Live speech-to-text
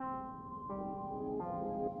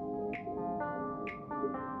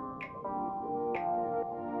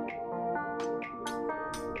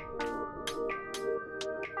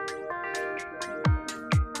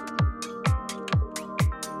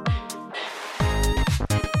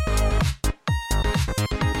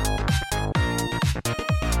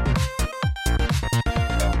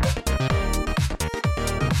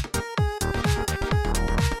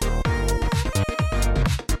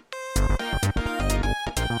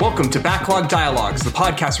Welcome to Backlog Dialogues, the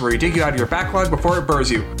podcast where we dig you out of your backlog before it burrs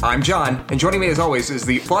you. I'm John, and joining me as always is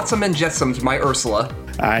the flotsam and jetsam to my Ursula.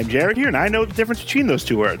 I'm Jared here, and I know the difference between those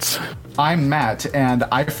two words. I'm Matt, and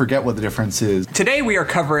I forget what the difference is. Today we are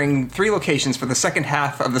covering 3 locations for the second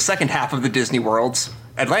half of the Disney worlds: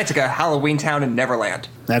 Atlantica, Halloween Town, and Neverland.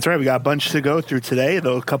 That's right, we got a bunch to go through today,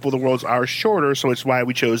 though a couple of the worlds are shorter, so it's why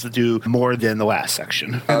we chose to do more than the last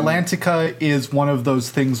section. Atlantica is one of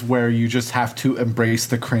those things where you just have to embrace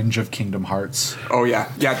the cringe of Kingdom Hearts. Oh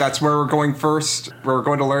yeah, that's where we're going first. We're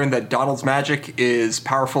going to learn that Donald's magic is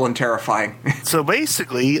powerful and terrifying. So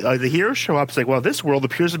basically, the heroes show up, it's like, well, this world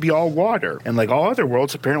appears to be all water, and like all other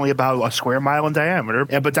worlds, apparently about a square mile in diameter,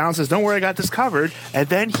 but Donald says, don't worry, I got this covered, and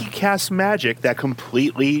then he casts magic that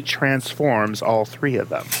completely transforms all 3 of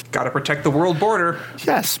them. Gotta protect the world border.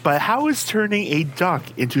 Yes, but how is turning a duck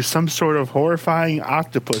into some sort of horrifying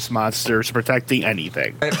octopus monster protecting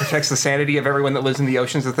anything? It protects the sanity of everyone that lives in the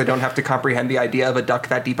oceans, that they don't have to comprehend the idea of a duck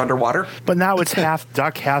that deep underwater. But now it's half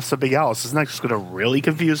duck, half something else. Isn't that just going to really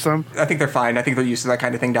confuse them? I think they're fine. I think they're used to that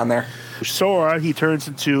kind of thing down there. Sora, he turns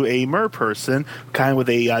into a mer person, kind of with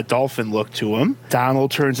a dolphin look to him.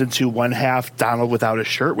 Donald turns into one half Donald without a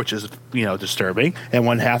shirt, which is, disturbing, and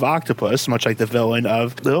one half octopus, much like the villain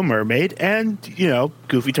of Little Mermaid. And,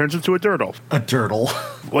 Goofy turns into a turtle. A turtle.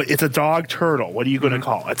 Well, it's a dog turtle. What are you going to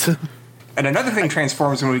call it? And another thing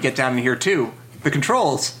transforms when we get down in here, too. The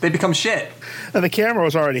controls, they become shit. And the camera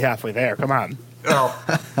was already halfway there. Come on.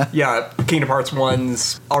 Oh, yeah, Kingdom Hearts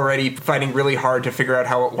 1's already fighting really hard to figure out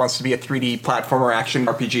how it wants to be a 3D platformer action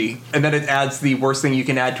RPG. And then it adds the worst thing you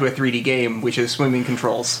can add to a 3D game, which is swimming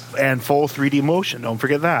controls. And full 3D motion, don't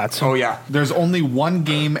forget that. Oh, yeah. There's only one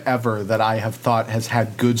game ever that I have thought has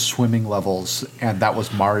had good swimming levels, and that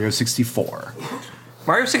was Mario 64.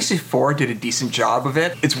 Mario 64 did a decent job of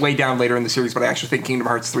it. It's way down later in the series, but I actually think Kingdom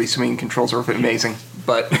Hearts 3 swimming controls are amazing.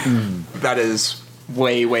 But that is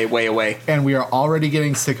way, way, way away. And we are already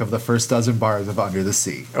getting sick of the first dozen bars of Under the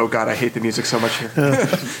Sea. Oh god, I hate the music so much here.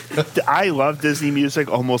 I love Disney music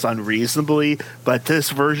almost unreasonably, but this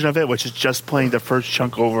version of it, which is just playing the first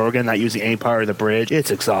chunk over again, not using any part of the bridge,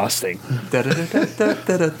 it's exhausting.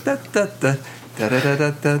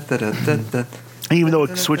 Even though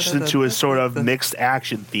it switches into a sort of mixed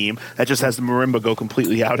action theme that just has the marimba go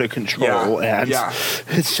completely out of control,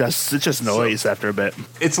 it's just noise after a bit.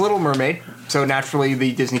 It's Little Mermaid, so naturally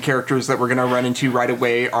the Disney characters that we're going to run into right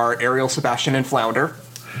away are Ariel, Sebastian, and Flounder.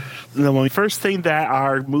 The first thing that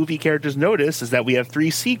our movie characters notice is that we have 3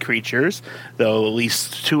 sea creatures, though at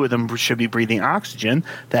least 2 of them should be breathing oxygen,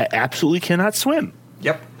 that absolutely cannot swim.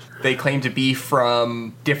 Yep. They claim to be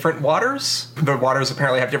from different waters. The waters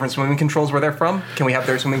apparently have different swimming controls where they're from. Can we have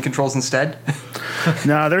their swimming controls instead?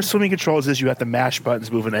 No, their swimming controls is you have to mash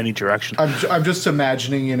buttons, move in any direction. I'm just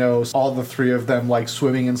imagining, all the 3 of them like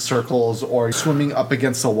swimming in circles or swimming up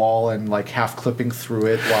against a wall and like half clipping through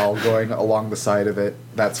it while going along the side of it,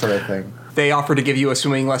 that sort of thing. They offer to give you a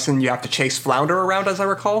swimming lesson. You have to chase Flounder around, as I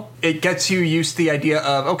recall. It gets you used to the idea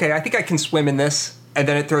of, okay, I think I can swim in this. And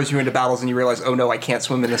then it throws you into battles and you realize, oh no, I can't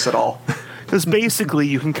swim in this at all. Because basically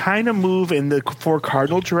you can kind of move in the 4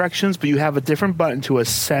 cardinal directions, but you have a different button to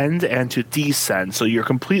ascend and to descend. So you're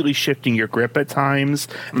completely shifting your grip at times,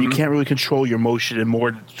 and you can't really control your motion in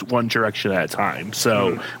more than one direction at a time.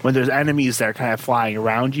 So when there's enemies that are kind of flying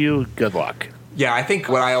around you, good luck. Yeah, I think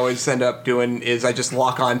what I always end up doing is I just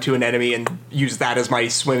lock onto an enemy and use that as my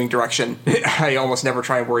swimming direction. I almost never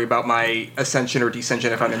try and worry about my ascension or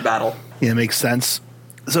descension if I'm in battle. Yeah, it makes sense.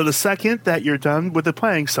 So the second that you're done with the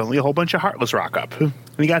playing, suddenly a whole bunch of Heartless rock up.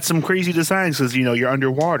 And you got some crazy designs because, you're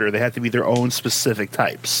underwater. They have to be their own specific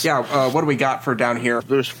types. Yeah, what do we got for down here?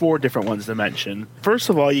 There's 4 different ones to mention. First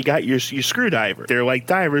of all, you got your screwdiver. They're like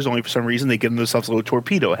divers, only for some reason they give themselves little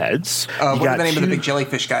torpedo heads. What are the name of the big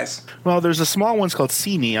jellyfish guys? Well, there's a small one's called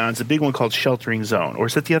Sea Neons, a big one called Sheltering Zone. Or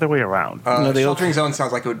is it the other way around? Sheltering Zone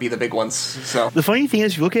sounds like it would be the big ones. So the funny thing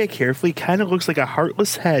is, if you look at it carefully, it kind of looks like a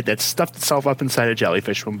heartless head that stuffed itself up inside a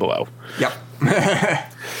jellyfish from below. Yep.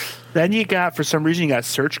 Then you got, for some reason, you got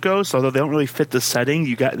Search Ghosts, although they don't really fit the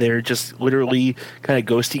setting. They're just literally kind of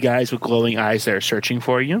ghosty guys with glowing eyes that are searching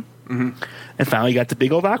for you. Mm-hmm. And finally, you got the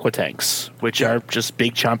big old aqua tanks, which are just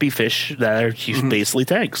big chompy fish that are basically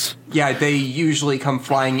tanks. Yeah, they usually come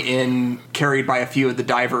flying in, carried by a few of the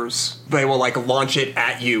divers. They will, launch it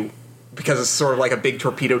at you, because it's sort of like a big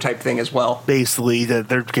torpedo type thing as well. Basically,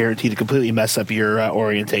 they're guaranteed to completely mess up your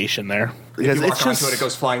orientation there. Because if you walk onto it, it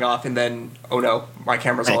goes flying off, and then, oh no, my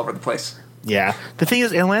camera's all over the place. Yeah. The thing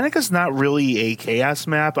is, Atlantica's not really a chaos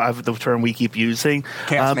map, the term we keep using,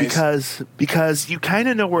 because you kind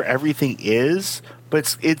of know where everything is,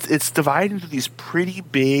 but it's divided into these pretty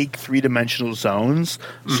big three-dimensional zones,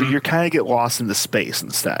 so you kind of get lost in the space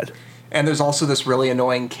instead. And there's also this really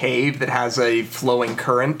annoying cave that has a flowing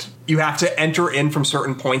current. You have to enter in from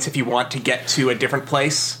certain points if you want to get to a different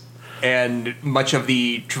place, and much of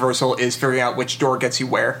the traversal is figuring out which door gets you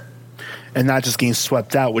where. And not just getting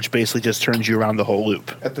swept out, which basically just turns you around the whole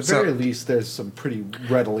loop. At the very least, there's some pretty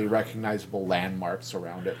readily recognizable landmarks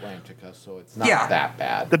around Atlantica, so it's not that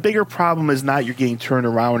bad. The bigger problem is not you're getting turned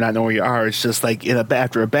around and not knowing where you are. It's just like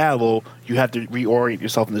after a battle, you have to reorient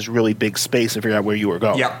yourself in this really big space and figure out where you were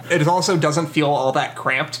going. Yeah, it also doesn't feel all that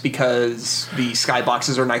cramped because the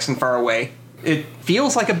skyboxes are nice and far away. It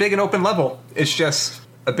feels like a big and open level. It's just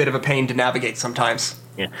a bit of a pain to navigate sometimes.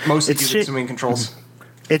 Yeah. Most of the swimming controls.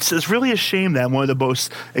 It's really a shame that one of the most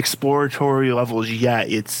exploratory levels yet,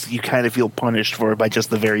 you kind of feel punished for it by just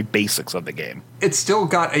the very basics of the game. It's still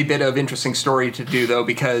got a bit of interesting story to do, though,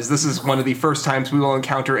 because this is one of the first times we will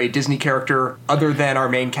encounter a Disney character other than our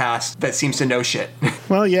main cast that seems to know shit.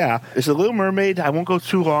 Well, yeah. There's a Little Mermaid. I won't go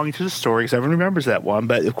too long into the story because everyone remembers that one.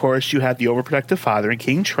 But, of course, you have the overprotective father and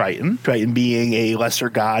King Triton. Triton being a lesser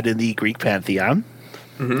god in the Greek pantheon.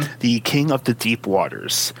 The king of the deep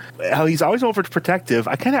waters. How he's always overprotective.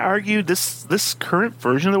 I kind of argue this current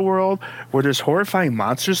version of the world where there's horrifying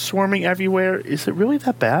monsters swarming everywhere, is it really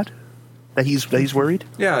that bad? That he's worried?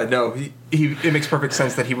 Yeah, no. It makes perfect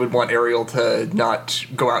sense that he would want Ariel to not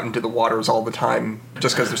go out into the waters all the time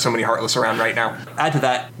just because there's so many Heartless around right now. Add to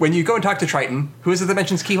that, when you go and talk to Triton, who is it that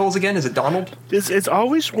mentions keyholes again? Is it Donald? It's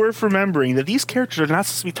always worth remembering that these characters are not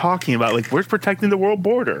supposed to be talking about, like, we're protecting the world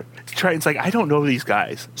border. Triton's like, I don't know these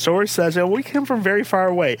guys. Sora says, oh, we came from very far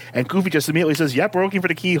away. And Goofy just immediately says, yep, we're looking for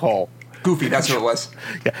the keyhole. Goofy, that's who it was.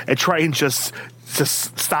 Yeah, and Triton just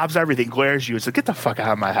stops everything, glares at you, and says, get the fuck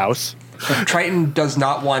out of my house. Triton does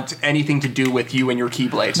not want anything to do with you and your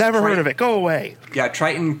Keyblades. Never heard of it. Go away. Yeah,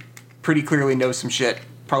 Triton pretty clearly knows some shit.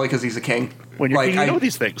 Probably because he's a king. When you're king, you know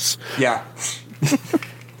these things. Yeah.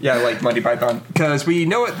 Yeah, like Monty Python. Because we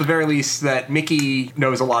know at the very least that Mickey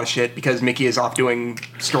knows a lot of shit because Mickey is off doing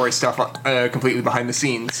story stuff completely behind the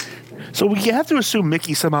scenes. So we have to assume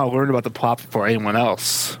Mickey somehow learned about the plot before anyone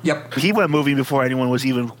else. Yep. He went moving before anyone was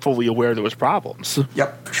even fully aware there was problems.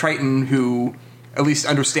 Yep. Triton, who at least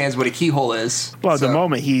understands what a keyhole is. Well, at the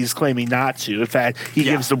moment, he's claiming not to. In fact, he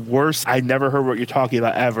gives the worst, I never heard what you're talking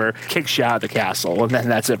about ever, kicks you out of the castle, and then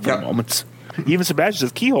that's it for a moment. Even Sebastian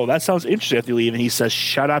says, keyhole, that sounds interesting after you leave, and he says,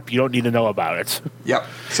 shut up, you don't need to know about it. Yep.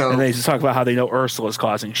 So, and then he's talking about how they know Ursula's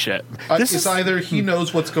causing shit. It's either he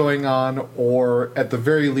knows what's going on, or at the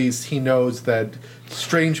very least, he knows that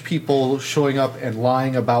strange people showing up and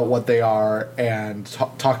lying about what they are and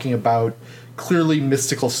talking about clearly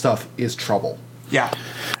mystical stuff is trouble. Yeah.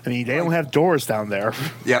 I mean, they don't have doors down there.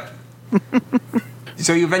 Yep.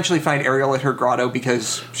 So you eventually find Ariel at her grotto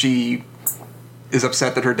because she is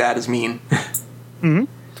upset that her dad is mean.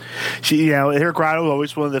 She, her grotto is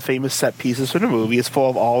always one of the famous set pieces from the movie. It's full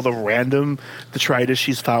of all the random detritus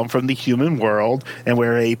she's found from the human world, and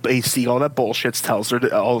where a seagull that bullshits tells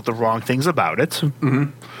her all the wrong things about it.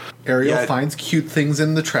 Ariel finds cute things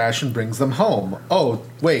in the trash and brings them home. Oh,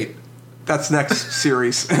 wait. That's next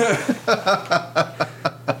series.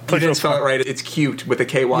 You didn't spell it right. It's cute with a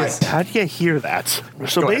KY. Yes. How do you hear that?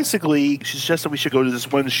 So basically, she suggests that we should go to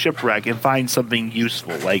this one shipwreck and find something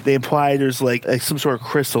useful. Like, they imply there's like some sort of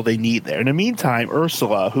crystal they need there. In the meantime,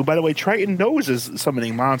 Ursula, who, by the way, Triton knows is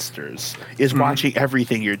summoning monsters, is watching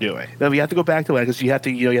everything you're doing. Now, we have to go back to that because you have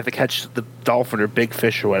to catch the dolphin or big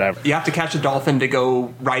fish or whatever. You have to catch a dolphin to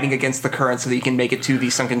go riding against the current so that you can make it to the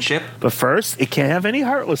sunken ship. But first, it can't have any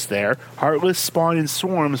Heartless there. Heartless spawn in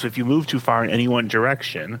swarms if you move too far in any one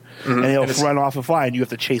direction. And it'll run off and fly, and you have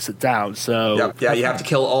to chase it down. So yeah, you have to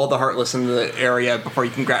kill all the Heartless in the area before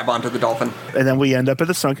you can grab onto the dolphin. And then we end up at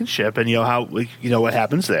the sunken ship, and what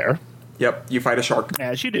happens there. Yep, you fight a shark.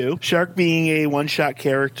 As you do. Shark being a one-shot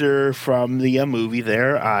character from the movie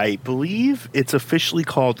there, I believe it's officially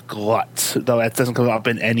called Glut, though that doesn't come up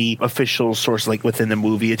in any official source like within the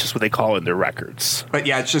movie. It's just what they call it in their records. But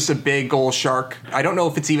yeah, it's just a big old shark. I don't know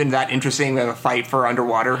if it's even that interesting of a fight for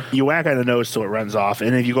underwater. You whack on the nose till it runs off,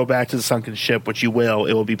 and if you go back to the sunken ship, which you will,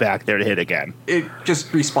 it will be back there to hit again. It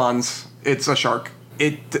just respawns. It's a shark.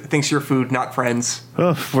 It thinks you're food, not friends.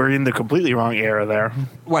 Oh, we're in the completely wrong era there.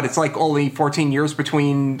 What, it's like only 14 years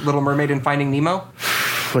between Little Mermaid and Finding Nemo?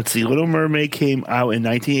 Let's see, Little Mermaid came out in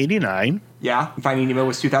 1989. Yeah, Finding Nemo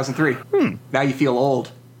was 2003. Now you feel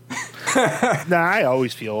old. Nah, I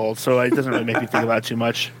always feel old, so it doesn't really make me think about it too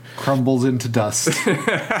much. Crumbles into dust.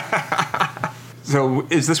 So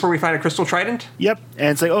is this where we find a crystal trident? Yep. And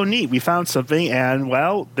it's like, oh, neat. We found something. And,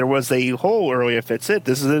 well, there was a hole earlier. Fits it.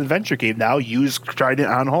 This is an adventure game now. Use trident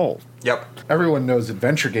on hole. Yep. Everyone knows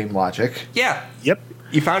adventure game logic. Yeah. Yep.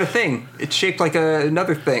 You found a thing. It's shaped like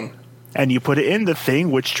another thing. And you put it in the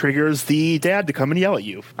thing, which triggers the dad to come and yell at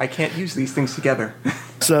you. I can't use these things together.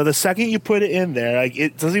 So the second you put it in there, like,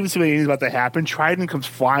 it doesn't even seem like anything's about to happen. Trident comes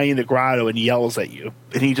flying in the grotto and yells at you.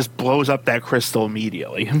 And he just blows up that crystal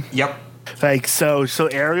immediately. Yep. Like, so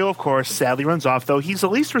Ariel, of course, sadly runs off, though he's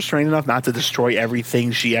at least restrained enough not to destroy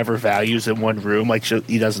everything she ever values in one room like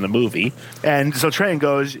he does in the movie. And so Trident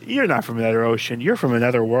goes, you're not from another ocean, you're from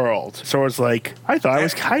another world. Sora's like, I thought I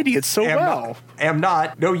was hiding it so well. Am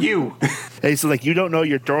not. No, you. And he's like, you don't know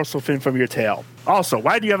your dorsal fin from your tail. Also,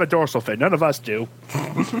 why do you have a dorsal fin? None of us do.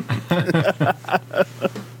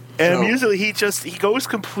 And immediately he goes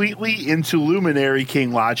completely into Luminary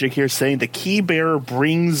King logic here, saying the key bearer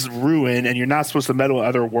brings ruin and you're not supposed to meddle in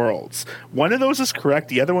other worlds. One of those is correct.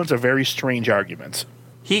 The other one's a very strange argument.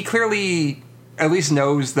 He clearly at least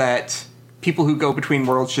knows that people who go between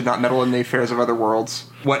worlds should not meddle in the affairs of other worlds.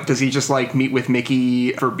 What, does he just, like, meet with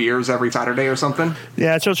Mickey for beers every Saturday or something?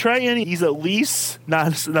 Yeah, so Trident, he's at least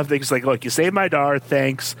not enough things like, look, you saved my daughter,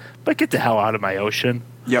 thanks, but get the hell out of my ocean.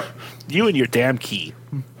 Yep. You and your damn key.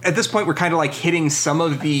 At this point, we're kind of, like, hitting some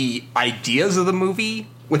of the ideas of the movie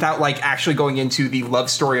without, like, actually going into the love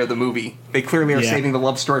story of the movie. They clearly are saving the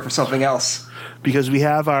love story for something else. Because we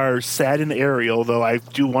have our saddened Ariel, though I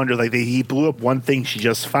do wonder, like, he blew up one thing she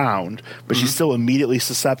just found, but she's still immediately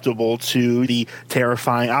susceptible to the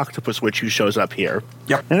terrifying octopus witch who shows up here.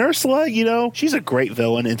 Yep. And Ursula, she's a great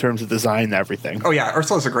villain in terms of design and everything. Oh, yeah,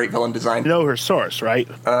 Ursula's a great villain design. You know her source, right?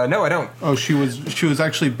 No, I don't. Oh, she was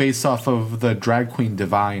actually based off of the drag queen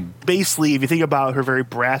Divine. Basically, if you think about her very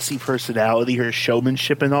brassy personality, her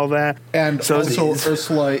showmanship and all that. And so also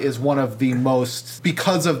Ursula is one of the most,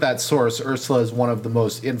 because of that source, Ursula is one of the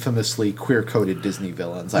most infamously queer-coded Disney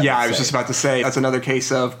villains. I was just about to say, that's another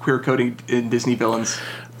case of queer coding in Disney villains.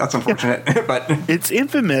 That's unfortunate, but it's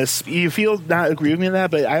infamous. You feel not agree with me on that,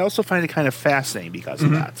 but I also find it kind of fascinating because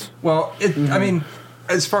of that. Well, I mean,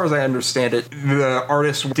 as far as I understand it, the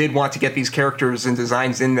artists did want to get these characters and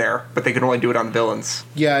designs in there, but they could only do it on villains.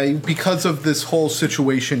 Yeah, because of this whole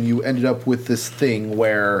situation, you ended up with this thing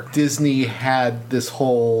where Disney had this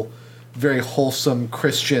whole very wholesome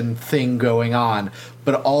Christian thing going on,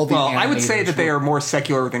 but all the I would say that they are more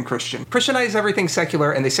secular than Christian. Christianize everything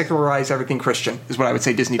secular, and they secularize everything Christian, is what I would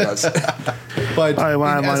say Disney does. But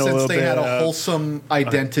in essence, they had a wholesome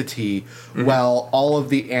identity, while all of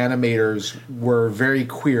the animators were very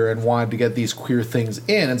queer and wanted to get these queer things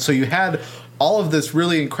in. And so you had all of this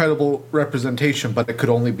really incredible representation, but it could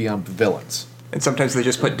only be on villains. And sometimes they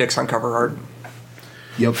just put dicks on cover art.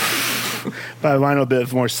 Yep. But I want a bit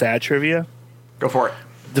of more sad trivia. Go for it.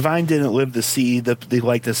 Divine didn't live to see the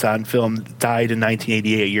likeness on film. Died in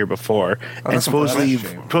 1988, a year before, and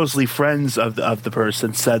supposedly friends of the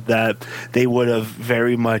person said that they would have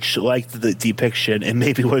very much liked the depiction and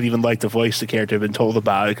maybe would have even liked to voice the character, been told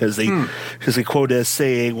about it because they quoted as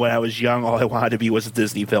saying, "When I was young, all I wanted to be was a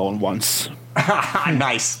Disney villain once."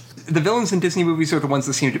 Nice. The villains in Disney movies are the ones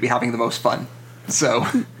that seem to be having the most fun. So,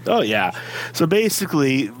 oh yeah. So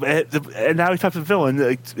basically, and now we talk to the villain.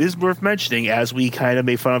 It is worth mentioning, as we kind of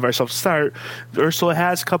made fun of ourselves to start. Ursula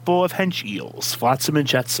has a couple of hench eels, Flotsam and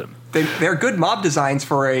Jetsam. They're good mob designs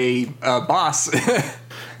for a boss. I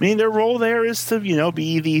mean, their role there is to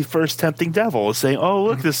be the first tempting devil, saying, "Oh,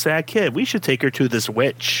 look, this sad kid. We should take her to this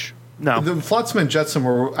witch." No. The Flotsam and Jetsam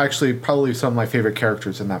were actually probably some of my favorite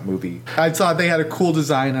characters in that movie. I thought they had a cool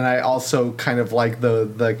design, and I also kind of like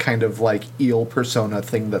the kind of like eel persona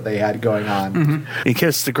thing that they had going on. Mm-hmm. In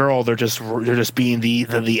Kiss the Girl, they're just being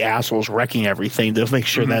the assholes wrecking everything to make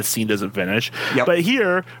sure that scene doesn't finish. Yep. But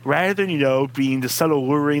here, rather than being the subtle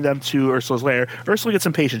luring them to Ursula's lair, Ursula gets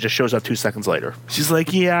impatient, just shows up 2 seconds later. She's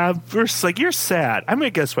like, "Yeah," Ursula's like, "You're sad. I'm gonna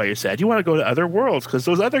guess why you're sad. You want to go to other worlds because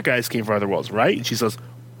those other guys came from other worlds, right?" And she says,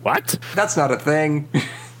 "What? That's not a thing.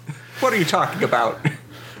 What are you talking about?"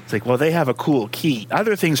 It's like, well, they have a cool key.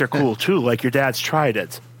 Other things are cool, too, like your dad's tried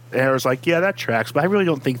it. And I was like, yeah, that tracks, but I really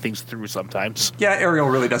don't think things through sometimes. Yeah, Ariel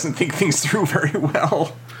really doesn't think things through very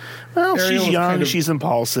well. Well, she's young, she's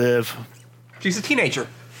impulsive. She's a teenager.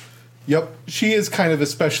 Yep. She is kind of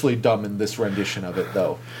especially dumb in this rendition of it,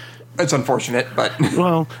 though. It's unfortunate, but...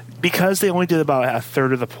 Well, because they only did about a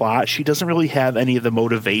third of the plot, she doesn't really have any of the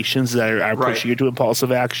motivations that are pushing her to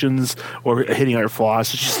impulsive actions or hitting her flaws.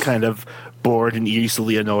 So she's kind of bored and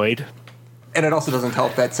easily annoyed. And it also doesn't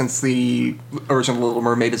help that since the original Little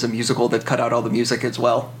Mermaid is a musical, they've cut out all the music as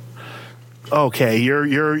well. Okay,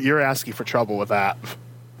 you're asking for trouble with that.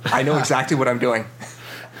 I know exactly what I'm doing.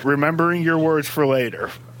 Remembering your words for later.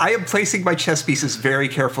 I am placing my chess pieces very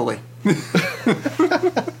carefully.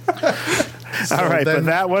 All right, but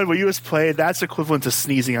that one, when you was played, that's equivalent to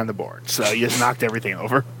sneezing on the board. So you just knocked everything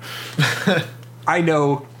over. I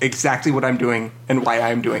know exactly what I'm doing and why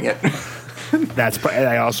I'm doing it. And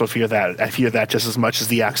I also fear that. I fear that just as much as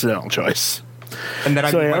the accidental choice. And then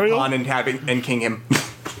I move my Ariel? pawn and king him.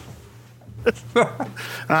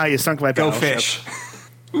 You sunk my Go battleship. fish.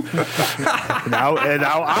 Now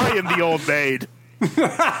I am the old maid.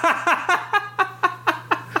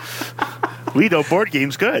 We know board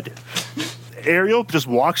games good. Ariel just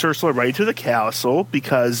walks Ursula right into the castle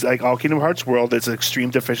because, like all Kingdom Hearts world, there's an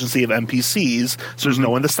extreme deficiency of NPCs, so there's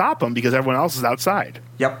no one to stop them because everyone else is outside.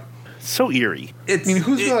 Yep. So eerie. Who's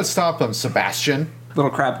going to stop him? Sebastian?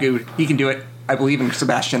 Little crab dude. He can do it. I believe in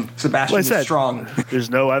Sebastian. Sebastian is strong. There's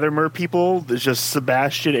no other mer people. There's just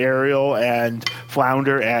Sebastian, Ariel, and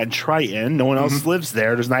Flounder and Triton. No one else lives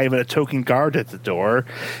there. There's not even a token guard at the door.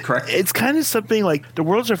 Correct. It's kind of something like the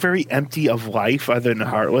worlds are very empty of life other than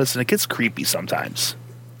Heartless, and it gets creepy sometimes.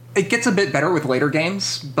 It gets a bit better with later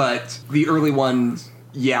games, but the early ones,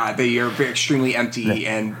 yeah, they are very extremely empty,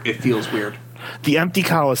 and it feels weird. The empty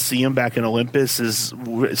Coliseum back in Olympus is,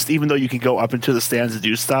 even though you can go up into the stands and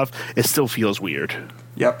do stuff, it still feels weird.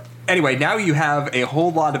 Yep. Anyway, now you have a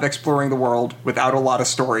whole lot of exploring the world without a lot of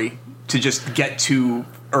story to just get to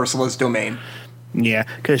Ursula's domain. Yeah,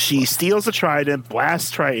 because she steals a trident,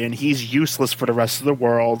 blasts Triton, he's useless for the rest of the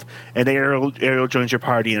world, and Ariel joins your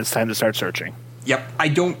party, and it's time to start searching. Yep. I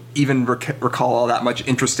don't even recall all that much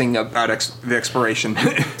interesting about the exploration.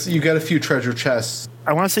 So you got a few treasure chests.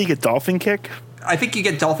 I want to say you get Dolphin Kick. I think you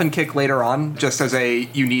get Dolphin Kick later on, just as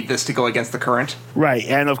you need this to go against the current. Right,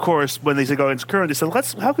 and of course, when they said go against current, they said,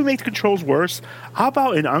 how can we make the controls worse? How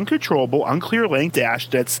about an uncontrollable, unclear lane dash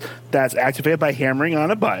that's activated by hammering on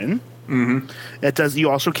a button? Mm-hmm. That does. You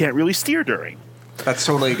also can't really steer during. That's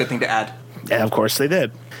totally a good thing to add. And of course they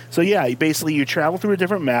did. So yeah, you travel through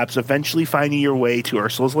different maps, eventually finding your way to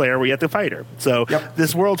Ursula's lair where you have to fight her. So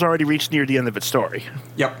This world's already reached near the end of its story.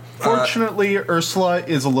 Yep. Fortunately, Ursula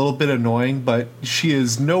is a little bit annoying, but she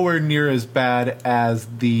is nowhere near as bad as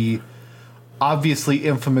the obviously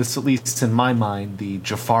infamous, at least in my mind, the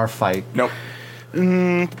Jafar fight. Nope.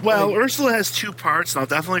 Well, Ursula has two parts, and I'll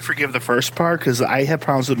definitely forgive the first part because I have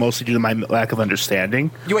problems with mostly due to my lack of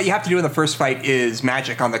understanding. What you have to do in the first fight is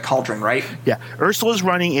magic on the cauldron, right? Yeah, Ursula's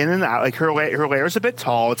running in and out. Like her lair is a bit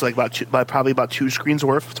tall. It's like probably about 2 screens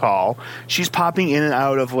worth tall. She's popping in and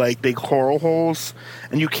out of like big coral holes,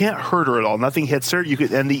 and you can't hurt her at all. Nothing hits her.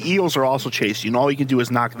 And the eels are also chasing you, and all you can do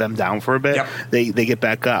is knock them down for a bit. Yep. They get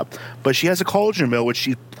back up. But she has a cauldron mill, which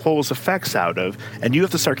she pulls effects out of, and you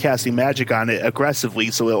have to start casting magic on it aggressively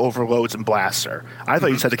so it overloads and blasts her. I thought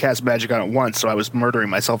you just had to cast magic on it once, so I was murdering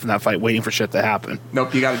myself in that fight waiting for shit to happen.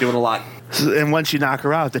 Nope, you got to do it a lot. And once you knock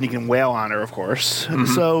her out, then you can wail on her, of course.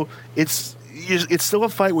 So it's still a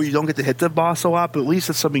fight where you don't get to hit the boss a lot, but at least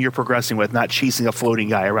it's something you're progressing with, not chasing a floating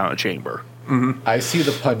guy around a chamber. I see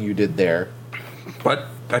the pun you did there. What?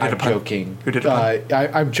 I'm joking. Who did a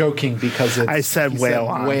pun? I'm joking because I said whale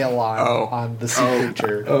on. Whale on the sea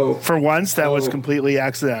creature. Oh. For once, that was completely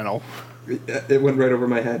accidental. It went right over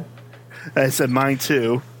my head. I said mine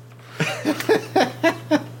too.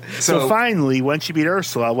 So finally, when she beat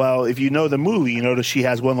Ursula, well, if you know the movie, you know that she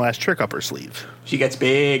has one last trick up her sleeve. She gets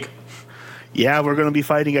big. Yeah, we're going to be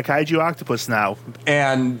fighting a kaiju octopus now.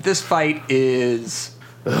 And this fight is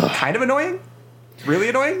kind of annoying. Really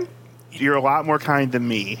annoying. You're a lot more kind than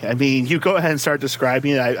me. I mean, you go ahead and start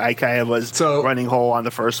describing it. I kind of was running whole on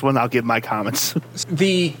the first one. I'll give my comments.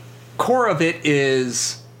 The core of it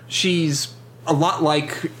is she's a lot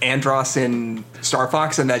like Andros in Star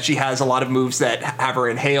Fox in that she has a lot of moves that have her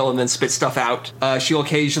inhale and then spit stuff out. She'll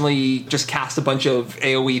occasionally just cast a bunch of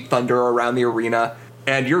AoE thunder around the arena.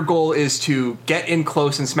 And your goal is to get in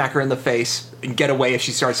close and smack her in the face and get away if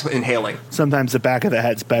she starts inhaling. Sometimes the back of the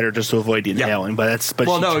head's better just to avoid the inhaling, but she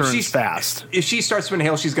turns fast. If she starts to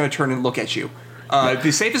inhale, she's going to turn and look at you.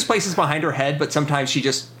 The safest place is behind her head, but sometimes she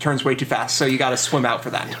just turns way too fast, so you got to swim out for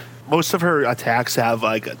that. Most of her attacks have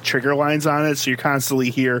like trigger lines on it, so you constantly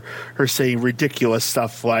hear her saying ridiculous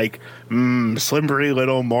stuff like "slippery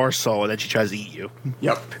little morsel," and then she tries to eat you.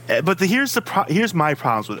 Yep. But here's my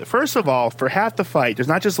problems with it. First of all, for half the fight, there's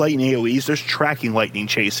not just lightning AoEs; there's tracking lightning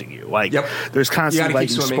chasing you. There's constant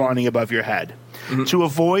lightning spawning above your head. Mm-hmm. To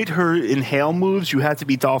avoid her inhale moves, you have to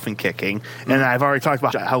be dolphin kicking, and I've already talked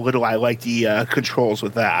about how little I like the controls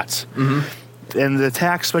with that. Mm-hmm. And the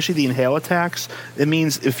attacks, especially the inhale attacks, it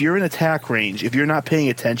means if you're in attack range, if you're not paying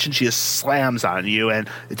attention, she just slams on you, and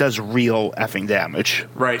it does real effing damage.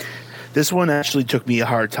 Right. This one actually took me a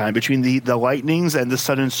hard time. Between the lightnings and the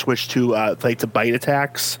sudden switch to to bite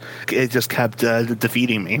attacks, it just kept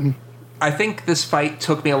defeating me. I think this fight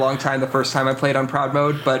took me a long time the first time I played on Proud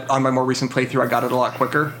Mode, but on my more recent playthrough, I got it a lot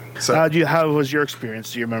quicker. So, how was your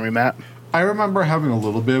experience? Do you remember, Matt? I remember having a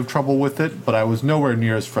little bit of trouble with it, but I was nowhere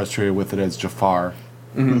near as frustrated with it as Jafar.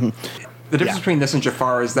 The difference between this and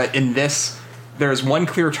Jafar is that in this, there is one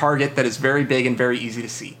clear target that is very big and very easy to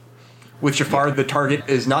see. With Jafar, the target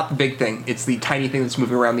is not the big thing. It's the tiny thing that's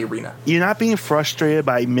moving around the arena. You're not being frustrated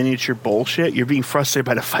by miniature bullshit. You're being frustrated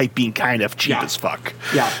by the fight being kind of cheap as fuck.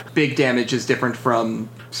 Yeah, big damage is different from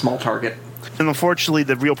small target. And unfortunately,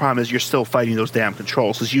 the real problem is you're still fighting those damn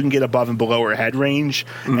controls. So you can get above and below her head range,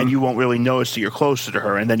 and you won't really notice that you're closer to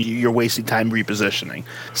her, and then you're wasting time repositioning.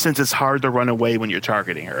 Since it's hard to run away when you're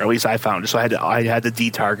targeting her. At least I found it. So I had to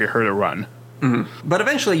de-target her to run. But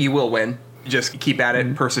eventually you will win. Just keep at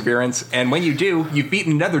it, perseverance. And when you do, you've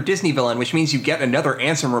beaten another Disney villain, which means you get another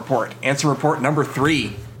Ansem report. Ansem report number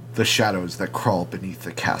 3. The shadows that crawl beneath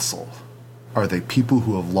the castle. Are they people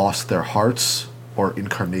who have lost their hearts, or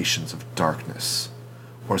incarnations of darkness,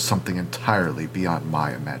 or something entirely beyond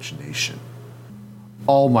my imagination?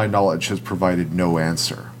 All my knowledge has provided no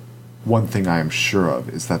answer. One thing I am sure of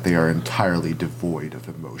is that they are entirely devoid of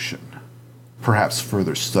emotion. Perhaps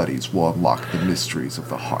further studies will unlock the mysteries of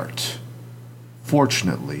the heart.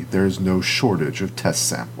 Fortunately, there is no shortage of test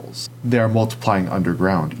samples. They are multiplying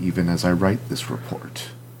underground even as I write this report.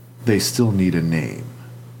 They still need a name.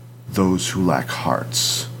 Those who lack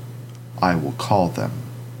hearts. I will call them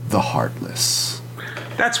the Heartless.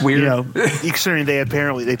 That's weird. You know, considering they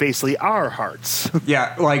basically are hearts.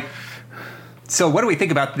 Yeah, like, so what do we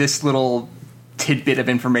think about this little tidbit of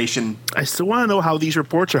information? I still want to know how these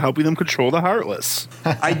reports are helping them control the Heartless.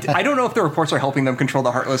 I don't know if the reports are helping them control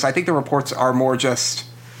the Heartless. I think the reports are more just...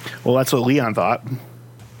 Well, that's what Leon thought.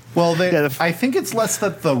 Well, I think it's less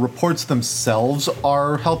that the reports themselves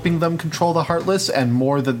are helping them control the Heartless, and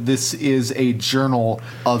more that this is a journal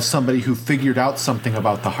of somebody who figured out something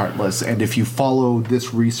about the Heartless, and if you follow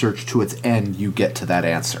this research to its end, you get to that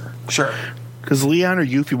answer. Sure. Because Leon or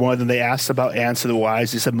Yuffie, one of them, they asked about Answer the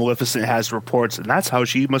Wise. They said Maleficent has reports, and that's how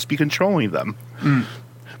she must be controlling them.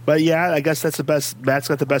 But yeah, I guess that's the best. Matt's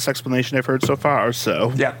got the best explanation I've heard so far.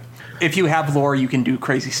 So yeah, if you have lore, you can do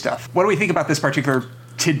crazy stuff. What do we think about this particular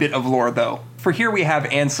tidbit of lore, though? For here, we have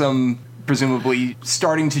Ansem presumably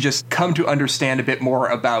starting to just come to understand a bit more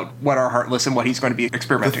about what are Heartless and what he's going to be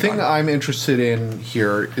experimenting on. The thing I'm interested in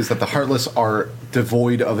here is that the Heartless are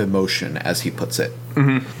devoid of emotion, as he puts it.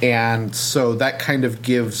 And so that kind of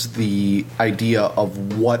gives the idea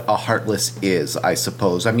of what a Heartless is, I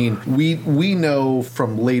suppose. I mean, we know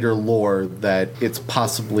from later lore that it's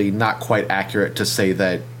possibly not quite accurate to say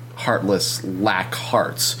that Heartless lack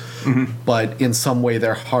hearts, but in some way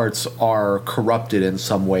their hearts are corrupted in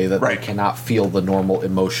some way that they cannot feel the normal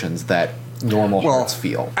emotions that normal hearts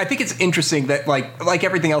feel. I think it's interesting that like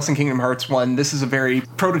everything else in Kingdom Hearts 1, this is a very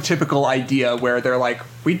prototypical idea where they're like,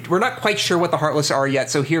 we're not quite sure what the Heartless are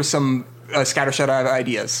yet, so here's some scattershot of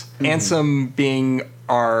ideas. Ansem being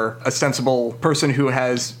our ostensible person who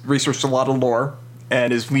has researched a lot of lore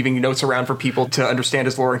and is leaving notes around for people to understand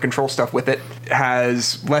his lore and control stuff with it,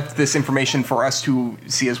 has left this information for us to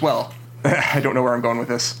see as well. I don't know where I'm going with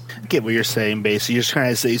this. I get what you're saying, basically. You're just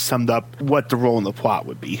trying to say summed up what the role in the plot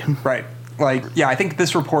would be. Right. Like, yeah, I think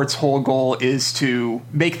this report's whole goal is to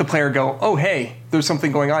make the player go, oh, hey, there's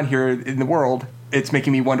something going on here in the world. It's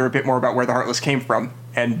making me wonder a bit more about where the Heartless came from.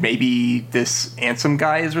 And maybe this Ansem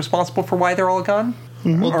guy is responsible for why they're all gone?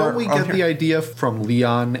 Well, don't we get the idea from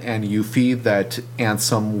Leon and Yuffie that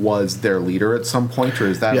Ansem was their leader at some point, or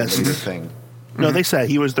is that a later thing? No, they said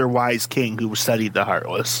he was their wise king who studied the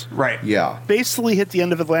Heartless. Right. Yeah. Basically hit the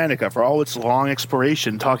end of Atlantica. For all its long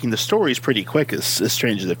exploration, talking the stories pretty quick, as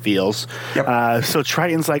strange as it feels. Yep. So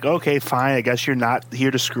Triton's like, okay, fine, I guess you're not here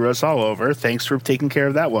to screw us all over. Thanks for taking care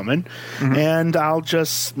of that woman. And I'll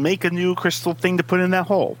just make a new crystal thing to put in that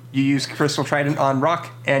hole. You use Crystal Trident on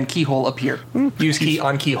rock, and keyhole appear. Use key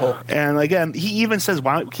on keyhole. And again, he even says,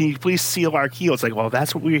 can you please seal our keyhole? It's like, well,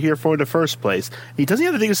 that's what we were here for in the first place. He doesn't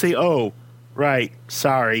have the thing to say, oh, right,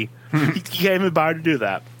 sorry. He can't even bother to do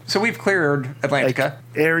that. So we've cleared Atlantica.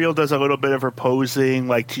 Ariel does a little bit of her posing,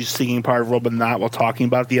 like she's singing part of World but Not while talking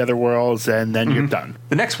about the other worlds, and then you're done.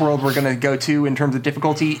 The next world we're going to go to in terms of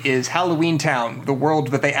difficulty is Halloween Town, the world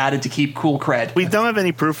that they added to keep cool cred. We don't have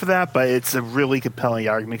any proof of that, but it's a really compelling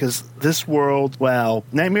argument because this world, well,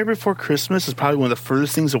 Nightmare Before Christmas is probably one of the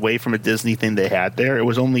furthest things away from a Disney thing they had there. It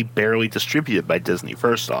was only barely distributed by Disney,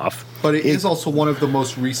 first off. But it is also one of the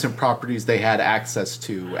most recent properties they had access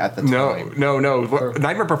to at the time. No.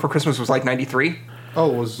 Nightmare Before Christmas was like 93.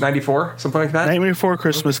 Oh, it was 94, something like that? Nightmare Before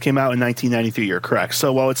Christmas came out in 1993, you're correct.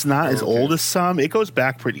 So while it's not as old as some, it goes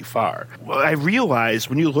back pretty far. Well, I realized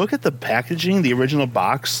when you look at the packaging, the original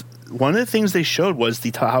box, one of the things they showed was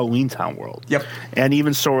the Halloween Town world. Yep. And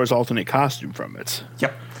even Sora's alternate costume from it.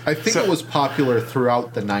 Yep. I think it was popular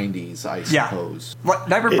throughout the 90s, I suppose.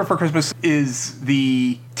 Nightmare Before Christmas is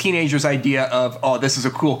the teenager's idea of, oh, this is a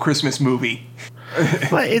cool Christmas movie.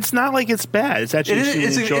 But it's not like it's bad. It's actually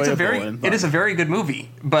enjoyable. It is a very good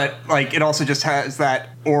movie, but like it also just has that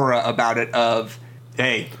aura about it of,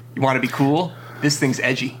 hey, you want to be cool? This thing's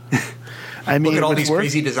edgy. I mean, look at all these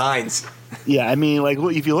crazy designs. Yeah, I mean, like,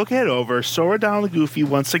 if you look at it over, Sora, Donald, and Goofy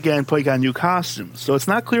once again got new costumes. So it's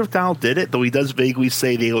not clear if Donald did it, though he does vaguely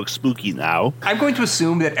say they look spooky now. I'm going to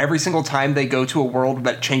assume that every single time they go to a world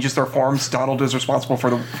that changes their forms, Donald is responsible for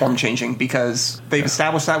the form changing because they've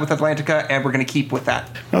established that with Atlantica, and we're going to keep with that.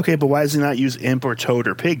 Okay, but why does he not use Imp or Toad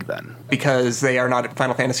or Pig then? Because they are not at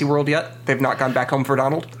Final Fantasy World yet. They've not gone back home for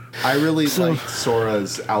Donald. I really like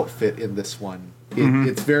Sora's outfit in this one.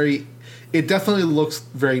 It's very... It definitely looks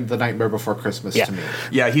very The Nightmare Before Christmas to me.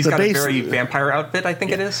 Yeah, he's got a very vampire outfit, I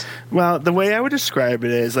think it is. Well, the way I would describe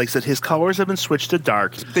it is, like I said, his colors have been switched to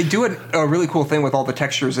dark. They do a really cool thing with all the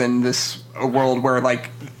textures in this world where, like,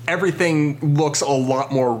 everything looks a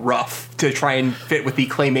lot more rough to try and fit with the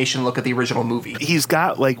claymation look of the original movie. He's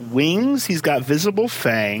got, like, wings. He's got visible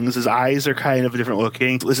fangs. His eyes are kind of different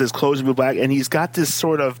looking. His clothes are blue black. And he's got this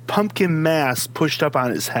sort of pumpkin mask pushed up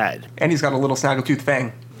on his head. And he's got a little snaggletooth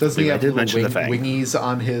fang. Doesn't he have little wingies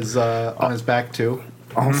on his back, too?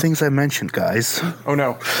 All things I mentioned, guys. Oh,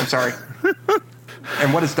 no. I'm sorry.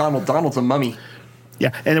 And what is Donald? Donald's a mummy.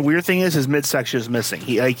 Yeah, and the weird thing is his midsection is missing.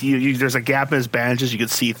 There's a gap in his bandages. You can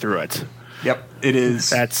see through it. Yep, it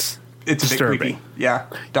is. It's disturbing. A bit creepy. Yeah,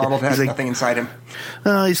 Donald has nothing inside him.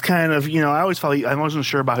 He's kind of, I always felt I wasn't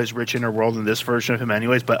sure about his rich inner world in this version of him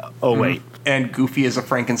anyways, but wait. And Goofy is a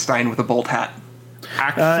Frankenstein with a bolt hat.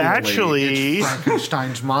 Actually, it's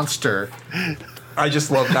Frankenstein's monster. I just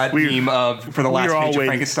love that meme of, for the last page of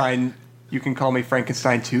Frankenstein, you can call me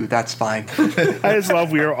Frankenstein too, that's fine. I just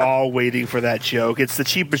love we were all waiting for that joke. It's the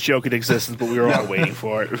cheapest joke in existence, but we were all waiting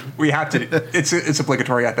for it. We have to. It's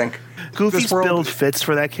obligatory, I think. Goofy's build fits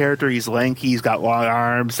for that character. He's lanky, he's got long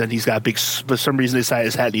arms, and he's got for some reason they decided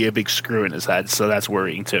his head, he had a big screw in his head, so that's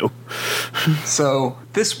worrying too. So,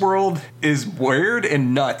 this world is weird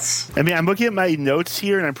and nuts. I mean, I'm looking at my notes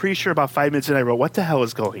here, and I'm pretty sure about 5 minutes in I wrote, what the hell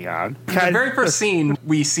is going on? In the very first scene,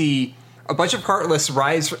 we see a bunch of cartless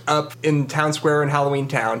rise up in Town Square in Halloween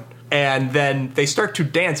Town, and then they start to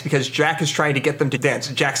dance because Jack is trying to get them to dance.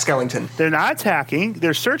 Jack Skellington. They're not attacking.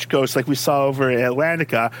 They're search ghosts like we saw over in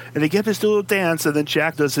Atlantica, and they get this little dance, and then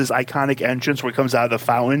Jack does his iconic entrance where he comes out of the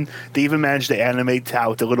fountain. They even managed to animate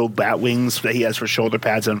out the little bat wings that he has for shoulder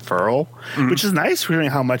pads unfurl, which is nice hearing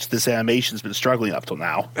how much this animation's been struggling up till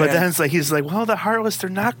now. But then he's like, well, the Heartless, they're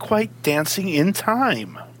not quite dancing in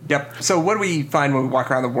time. Yep. So what do we find when we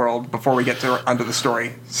walk around the world before we get onto the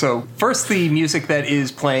story? So first, the music that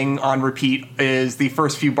is playing on repeat is the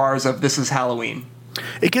first few bars of This Is Halloween.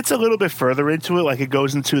 It gets a little bit further into it, like it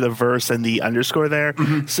goes into the verse and the underscore there.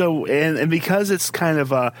 So, and because it's kind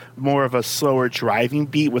of a more of a slower driving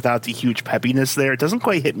beat without the huge peppiness there, it doesn't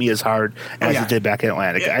quite hit me as hard as it did back in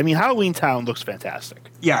Atlantica. I mean, Halloween Town looks fantastic.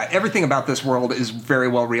 Yeah, everything about this world is very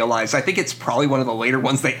well realized. I think it's probably one of the later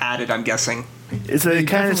ones they added, I'm guessing. They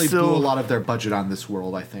definitely blew a lot of their budget on this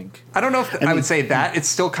world, I think. I don't know if I would say that. It's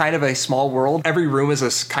still kind of a small world. Every room is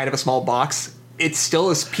a kind of a small box. It still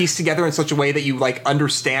is pieced together in such a way that you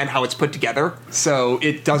understand how it's put together, so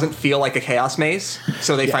it doesn't feel like a chaos maze.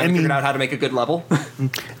 So they finally figured out how to make a good level.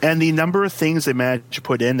 And the number of things they managed to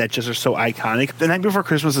put in that just are so iconic. The Night Before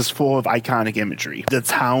Christmas is full of iconic imagery. The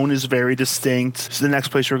town is very distinct. So the next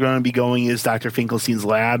place we're going to be going is Dr. Finkelstein's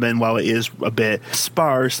lab, and while it is a bit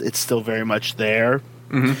sparse, it's still very much there.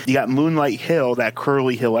 You got Moonlight Hill, that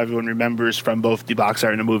curly hill everyone remembers from both the box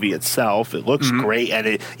art and the movie itself. It looks great, and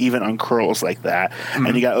it even uncurls like that.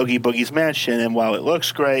 And you got Oogie Boogie's mansion, and while it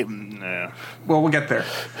looks great, well, we'll get there.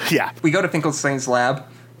 Yeah. We go to Finkelstein's lab.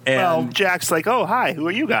 And Jack's like, oh, hi, who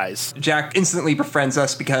are you guys? Jack instantly befriends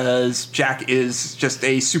us because Jack is just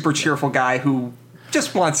a super cheerful guy who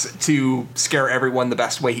just wants to scare everyone the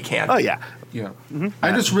best way he can. Oh, yeah. Yeah.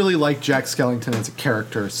 I just really like Jack Skellington as a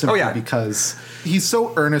character simply because he's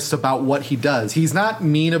so earnest about what he does. He's not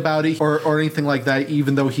mean about it or anything like that,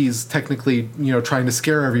 even though he's technically, trying to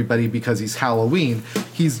scare everybody because he's Halloween.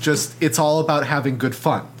 He's just, it's all about having good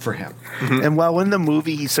fun for him. And while in the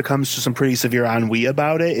movie he succumbs to some pretty severe ennui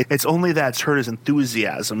about it, it's only that it's hurt his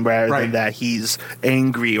enthusiasm rather than that he's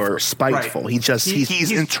angry or spiteful. He just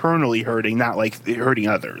he's internally hurting, not like hurting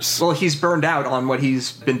others. Well, he's burned out on what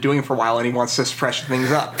he's been doing for a while, and he wants to freshen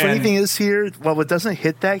things up. Funny thing is here, while it doesn't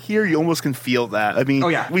hit that here, you almost can feel that. I mean,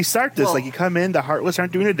 we start this, you come in, the Heartless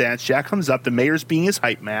aren't doing a dance, Jack comes up, the mayor's being his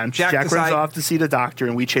hype man, Jack runs off to see the doctor,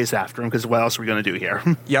 and we chase after him, because what else are we going to do here?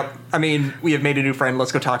 Yep. I mean, we have made a new friend,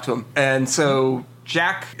 let's go talk to him. And so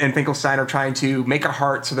Jack and Finkelstein are trying to make a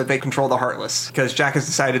heart so that they control the Heartless, because Jack has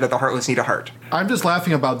decided that the Heartless need a heart. I'm just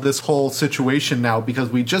laughing about this whole situation now because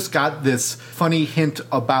we just got this funny hint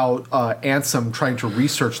about Ansem trying to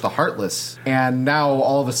research the Heartless, and now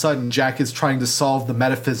all of a sudden Jack is trying to solve the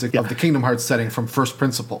metaphysics of the Kingdom Hearts setting from first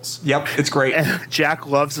principles. Yep, it's great. And Jack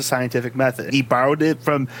loves the scientific method. He borrowed it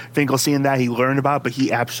from Finkelstein that he learned about, but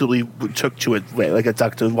he absolutely took to it like a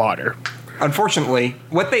duck to water. Unfortunately,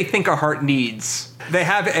 what they think a heart needs, they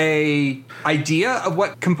have a idea of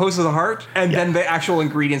what composes a heart, and then the actual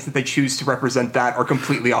ingredients that they choose to represent that are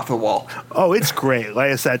completely off the wall. Oh, it's great.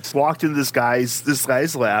 Like I said, walked into this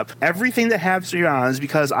guy's lab. Everything that happens here on is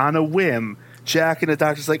because on a whim, Jack and the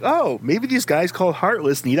doctor's like, oh, maybe these guys called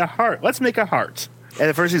Heartless need a heart. Let's make a heart. And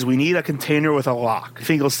the first is we need a container with a lock.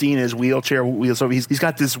 Finkelstein is wheelchair wheels over. He's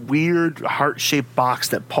got this weird heart-shaped box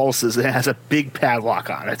that pulses and it has a big padlock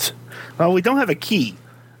on it. Well, we don't have a key.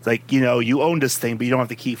 It's like, you own this thing, but you don't have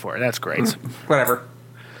the key for it. That's great. Whatever.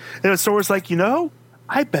 And Sora's like,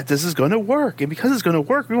 I bet this is going to work. And because it's going to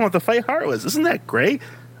work, we want to fight Heartless. Isn't that great?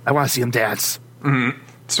 I want to see him dance. Mm-hmm.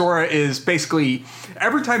 Sora is basically,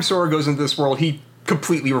 every time Sora goes into this world, he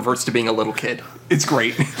completely reverts to being a little kid. It's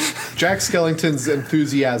great. Jack Skellington's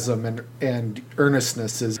enthusiasm and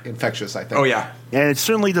earnestness is infectious, I think. Oh, yeah. And it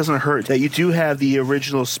certainly doesn't hurt that you do have the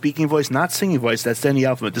original speaking voice, not singing voice, that's Danny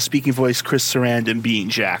Elfman, the speaking voice, Chris Sarandon being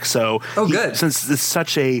Jack. So, good. Since it's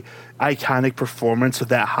such a iconic performance with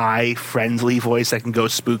that high, friendly voice that can go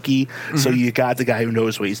spooky, so you got the guy who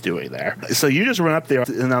knows what he's doing there. So you just run up there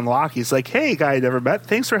and unlock. He's like, hey, guy I never met,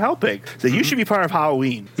 thanks for helping. So you should be part of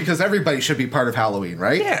Halloween. Because everybody should be part of Halloween,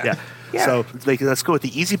 right? Yeah. So let's go with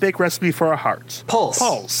the easy bake recipe for a heart.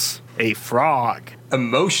 Pulse. A frog.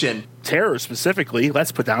 Emotion. Terror specifically.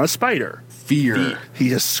 Let's put down a spider. Fear. He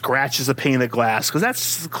just scratches a pane of glass because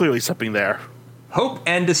that's clearly something there. Hope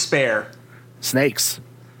and despair. Snakes.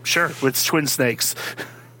 Sure, with twin snakes.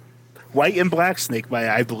 White and black snake,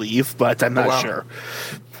 I believe, but I'm not sure.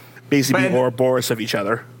 Basically, Ouroboros of each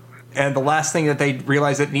other. And the last thing that they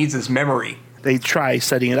realize it needs is memory. They try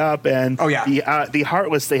setting it up, and the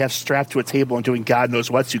Heartless they have strapped to a table and doing God knows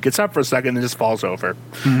what. So gets up for a second and just falls over.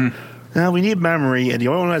 Now we need memory, and the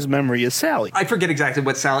only one who has memory is Sally. I forget exactly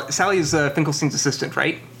what Sally is. Finkelstein's assistant,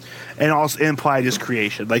 right? And also implied his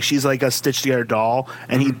creation. Like, she's like a stitched together doll,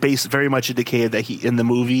 and he very much indicated that he, in the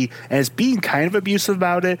movie, and is being kind of abusive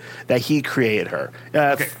about it, that he created her.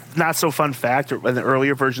 Not so fun fact, in the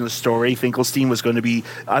earlier version of the story, Finkelstein was going to be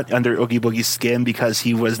under Oogie Boogie's skin because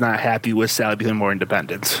he was not happy with Sally becoming more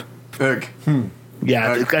independent. Ugh.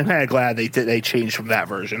 Yeah, I'm kind of glad they changed from that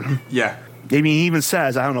version. Yeah. I mean, he even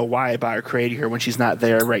says, I don't know why about her creating her when she's not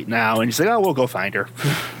there right now, and he's like, oh, we'll go find her.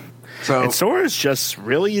 And Sora's just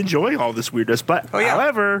really enjoying all this weirdness. But,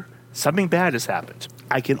 however, something bad has happened.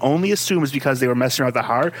 I can only assume it's because they were messing around with the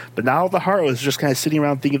heart, but now the heart was just kind of sitting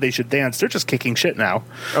around thinking they should dance. They're just kicking shit now.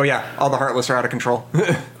 Oh, yeah. All the Heartless are out of control.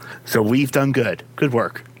 So we've done good. Good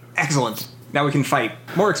work. Excellent. Now we can fight.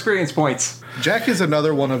 More experience points. Jack is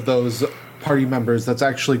another one of those party members that's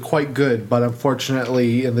actually quite good, but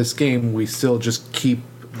unfortunately in this game we still just keep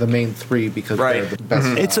the main three because they're the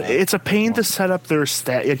best. It's a pain to set up their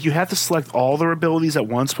stat. You have to select all their abilities at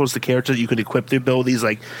once. Opposed to characters, you could equip the abilities.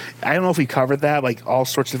 Like, I don't know if we covered that. Like, all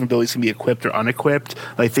sorts of different abilities can be equipped or unequipped.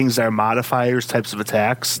 Like things that are modifiers, types of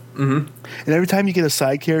attacks. And every time you get a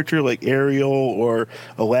side character like Ariel or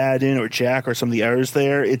Aladdin or Jack or some of the others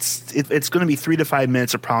there, it's going to be 3 to 5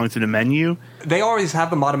 minutes of prowling through the menu. They always have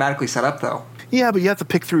them automatically set up, though. Yeah, but you have to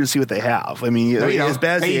pick through and see what they have. I mean, as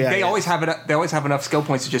bad as they always have enough skill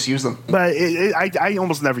points to just use them. But I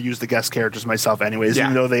almost never use the guest characters myself, anyways.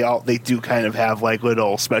 Even though they do kind of have like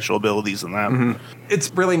little special abilities in them.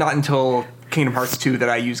 It's really not until Kingdom Hearts 2 that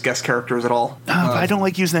I use guest characters at all. But I don't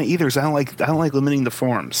like using that either. So I don't like limiting the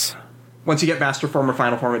forms. Once you get Master Form or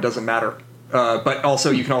Final Form, it doesn't matter. But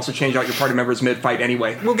also, you can also change out your party members mid-fight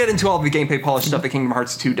anyway. We'll get into all the gameplay polish stuff that Kingdom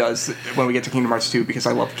Hearts 2 does when we get to Kingdom Hearts 2, because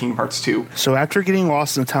I love Kingdom Hearts 2. So after getting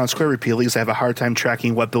lost in the town square repeatedly, I have a hard time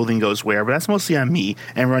tracking what building goes where, but that's mostly on me,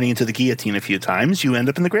 and running into the guillotine a few times, you end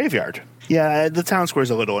up in the graveyard. Yeah, the town square is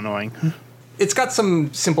a little annoying. It's got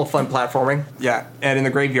some simple, fun platforming. Yeah, and in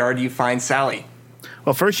the graveyard, you find Sally.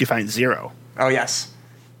 Well, first you find Zero. Oh, yes.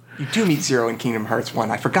 You do meet Zero in Kingdom Hearts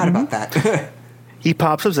 1. I forgot about that. He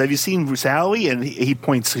pops up, says, have you seen Sally? And he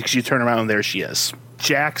points, because you turn around, and there she is.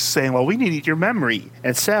 Jack's saying, well, we need your memory.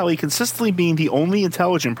 And Sally, consistently being the only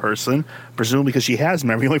intelligent person, presumably because she has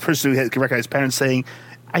memory, the only person who can recognize patterns, saying,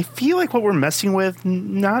 I feel like what we're messing with,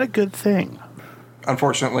 not a good thing.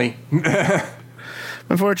 Unfortunately.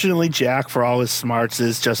 Unfortunately, Jack, for all his smarts,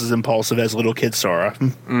 is just as impulsive as little kid Sora.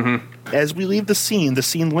 Mm-hmm. As we leave the scene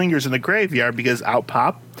lingers in the graveyard because out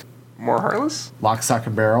pop... More Heartless? Lock, stock,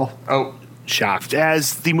 and barrel. Oh. Shocked.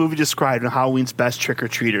 As the movie described, Halloween's best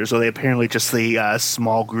trick-or-treaters, so they apparently just a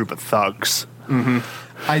small group of thugs. Mm-hmm.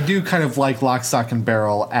 I do kind of like Lock, Stock, and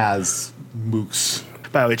Barrel as mooks.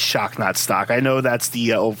 By the way, it's shock, not stock. I know that's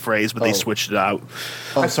the old phrase, but they switched it out.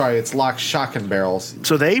 Oh, sorry, it's Lock, Shock, and Barrels.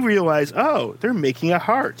 So they realize, they're making a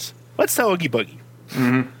heart. Let's tell Oogie Boogie.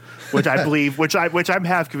 Mm-hmm. Which I believe, which I'm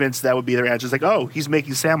half convinced that would be their answer. It's like, he's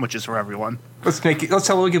making sandwiches for everyone. Let's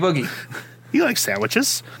tell Oogie Boogie. He likes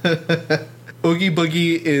sandwiches. Oogie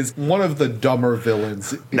Boogie is one of the dumber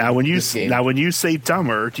villains. Now, when you say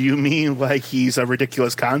dumber, do you mean like he's a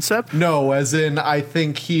ridiculous concept? No, as in I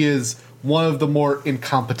think he is one of the more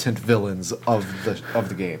incompetent villains of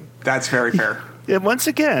the game. That's very fair. And once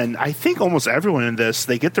again, I think almost everyone in this,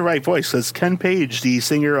 they get the right voice, because Ken Page, the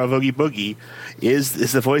singer of Oogie Boogie,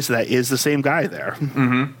 is the voice of that, is the same guy there.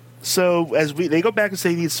 Mm-hmm. So as they go back and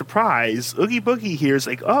say they need surprise, Oogie Boogie hears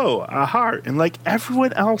like, a heart. And like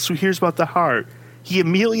everyone else who hears about the heart, he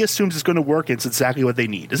immediately assumes it's going to work and it's exactly what they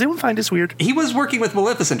need. Does anyone find this weird? He was working with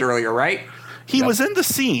Maleficent earlier, right? He was in the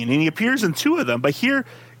scene, and he appears in 2 of them, but here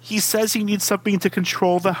he says he needs something to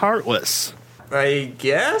control the Heartless. I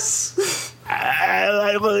guess?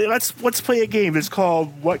 Let's play a game. It's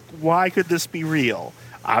called Why Could This Be Real?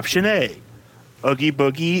 Option A. Oogie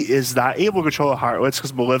Boogie is not able to control the Heartless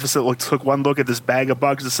because Maleficent took one look at this bag of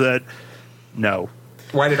bugs and said, no.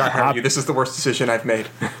 Why did I hire you? This is the worst decision I've made.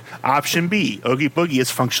 Option B. Oogie Boogie is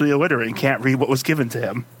functionally illiterate and can't read what was given to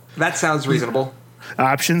him. That sounds reasonable.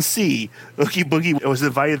 Option C. Oogie Boogie was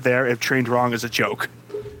invited there if trained wrong as a joke.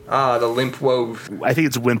 The Limpwo. I think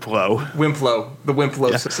it's Wimplo. The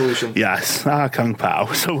Wimplo solution. Yes. Kung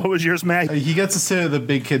Pao. So what was yours, Matt? He gets to sit at the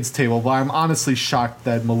big kids table, but I'm honestly shocked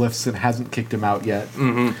that Maleficent hasn't kicked him out yet.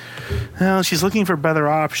 Mm-hmm. Well, she's looking for better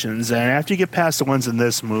options, and after you get past the ones in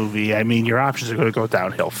this movie, I mean, your options are going to go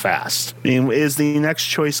downhill fast. I mean, is the next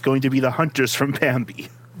choice going to be the hunters from Bambi?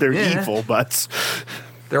 They're evil, but...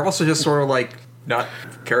 They're also just sort of like... not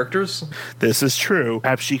characters? This is true.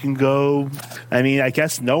 Perhaps she can go... I mean, I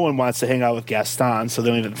guess no one wants to hang out with Gaston, so they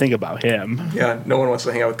don't even think about him. Yeah, no one wants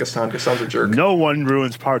to hang out with Gaston. Gaston's a jerk. No one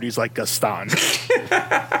ruins parties like Gaston.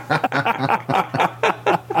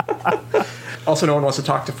 Also, no one wants to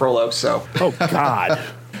talk to Frollo, so... Oh, God.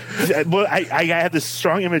 Well, I have this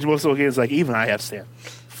strong image most of the games, like, even I have Stan.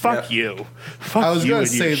 Fuck you. Fuck I was going to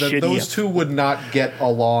say that those two would not get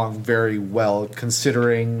along very well,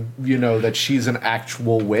 considering, that she's an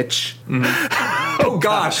actual witch. Mm-hmm. Oh,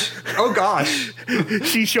 gosh. Oh, gosh.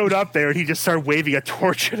 She showed up there, and he just started waving a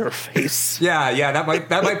torch at her face. Yeah, that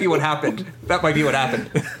might be what happened. That might be what happened.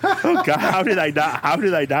 Oh, God, how did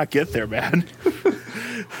I not get there, man?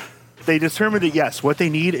 They determined that, yes, what they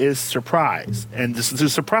need is surprise. And to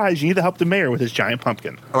surprise, you need to help the mayor with his giant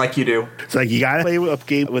pumpkin. Like you do. It's like you got to play a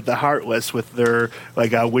game with the Heartless, with their,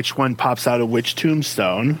 which one pops out of which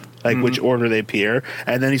tombstone, which order they appear.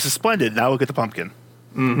 And then he's splendid. Now look at the pumpkin.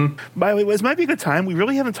 Mm-hmm. By the way, this might be a good time. We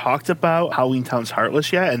really haven't talked about Halloween Town's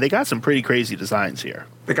Heartless yet, and they got some pretty crazy designs here.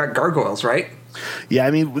 They got gargoyles, right? Yeah,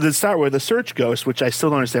 I mean, let's start with the Search Ghost, which I still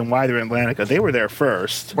don't understand why they're in Atlantica. They were there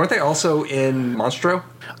first. Weren't they also in Monstro?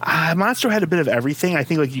 Monstro had a bit of everything. I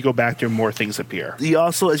think you go back there, more things appear. You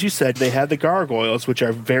also, as you said, they had the gargoyles, which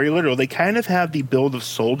are very literal. They kind of have the build of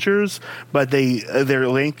soldiers, but they're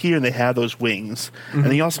lanky and they have those wings. Mm-hmm. And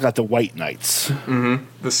then you also got the White Knights. Mm-hmm.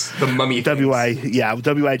 The mummy.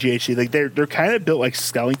 WIGHC. They're kind of built like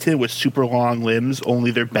Skellington with super long limbs.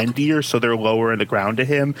 Only they're bendier, so they're lower in the ground to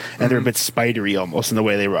him, and they're a bit spidery almost in the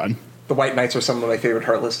way they run. The White Knights are some of my favorite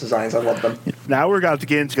Heartless designs. I love them. Now we're going to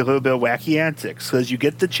get into a little bit of wacky antics, because you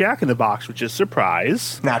get the Jack in the Box, which is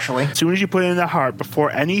surprise. Naturally. As soon as you put it in the heart,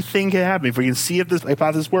 before anything can happen, before you can see if this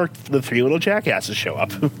hypothesis worked, the 3 little jackasses show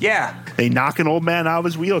up. Yeah. They knock an old man out of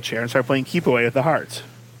his wheelchair and start playing keep away with the heart.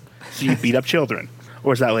 So you beat up children.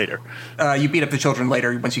 Or is that later? You beat up the children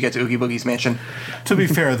later once you get to Oogie Boogie's mansion. To be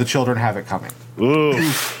fair, the children have it coming. Ooh.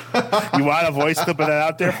 You want a voice clip of that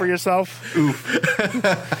out there for yourself?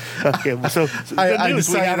 Oof. Okay, so I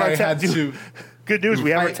decided I had to. Good news, we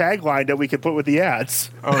have a tagline that we can put with the ads.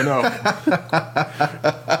 Oh, no.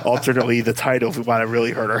 Alternately, the title if we want to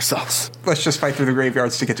really hurt ourselves. Let's just fight through the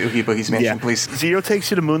graveyards to get to Oogie Boogie's mansion, please. Zero takes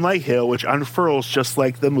you to Moonlight Hill, which unfurls just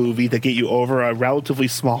like the movie to get you over a relatively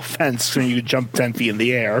small fence so you can jump 10 feet in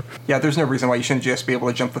the air. Yeah, there's no reason why you shouldn't just be able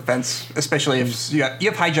to jump the fence, especially if you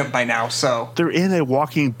have high jump by now, so... They're in a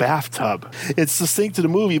walking bathtub. It's distinct to the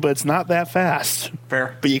movie, but it's not that fast.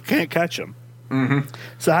 Fair. But you can't catch them. Mm-hmm.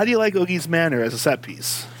 So how do you like Oogie's Manor as a set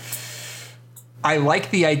piece? I like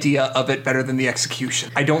the idea of it better than the execution.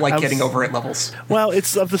 I don't like getting over at levels. Well,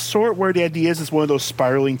 it's of the sort where the idea is it's one of those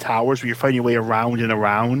spiraling towers where you're fighting your way around and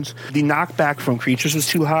around. The knockback from creatures is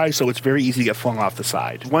too high, so it's very easy to get flung off the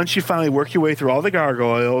side. Once you finally work your way through all the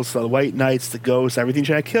gargoyles, the white knights, the ghosts, everything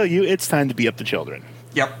trying to kill you, it's time to beat up the children.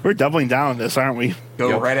 Yep. We're doubling down on this, aren't we?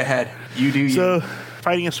 Go right ahead. You do you. So,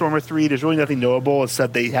 fighting a Stormer 3, there's really nothing knowable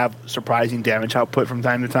except they have surprising damage output from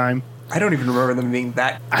time to time. I don't even remember them being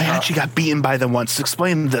that I actually got beaten by them once.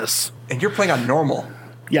 Explain this. And you're playing on normal.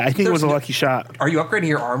 Yeah, I think it was a lucky shot. Are you upgrading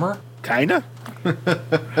your armor? Kinda.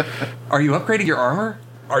 Are you upgrading your armor?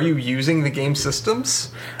 Are you using the game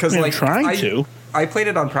systems? Because I'm trying to. I played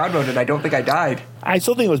it on proud mode and I don't think I died. I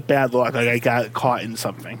still think it was bad luck. Like I got caught in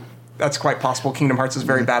something. That's quite possible. Kingdom Hearts is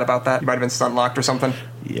very bad about that. You might have been stun locked or something.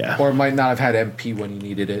 Yeah. Or might not have had MP when you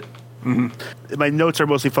needed it. Mm-hmm. My notes are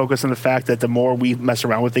mostly focused on the fact that the more we mess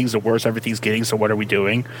around with things, the worse everything's getting. So what are we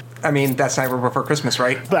doing? I mean, that's Nightmare Before Christmas,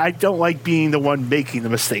 right? But I don't like being the one making the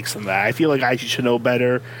mistakes in that. I feel like I should know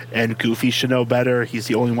better, and Goofy should know better. He's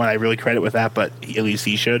the only one I really credit with that, but at least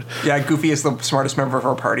he should. Yeah, Goofy is the smartest member of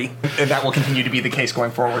our party, and that will continue to be the case going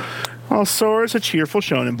forward. Well, Sora's a cheerful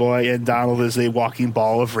shonen boy, and Donald is a walking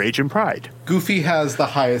ball of rage and pride. Goofy has the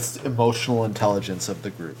highest emotional intelligence of the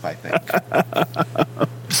group, I think.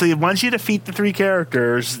 So once you defeat the three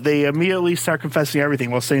characters, they immediately start confessing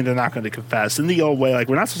everything while saying they're not going to confess. In the old way, like,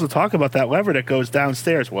 we're not supposed to talk about that lever that goes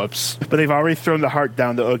downstairs, whoops. But they've already thrown the heart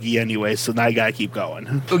down to Oogie anyway, so now you got to keep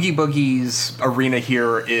going. Oogie Boogie's arena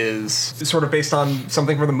here is sort of based on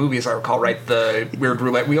something from the movie, as I recall, right? The weird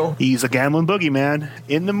roulette wheel? He's a gambling boogeyman.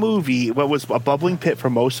 In the movie, what was a bubbling pit for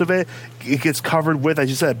most of it, it gets covered with, as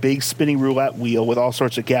you said, a big spinning roulette wheel with all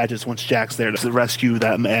sorts of gadgets once Jack's there to rescue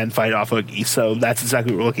them and fight off Oogie. So that's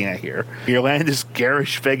exactly what we're looking at here. You land this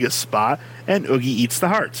garish Vegas spot, and Oogie eats the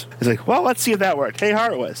hearts. He's like, well, let's see if that worked. Hey,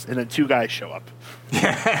 Heartless. And then two guys show up.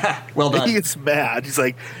 Well done. He gets mad. He's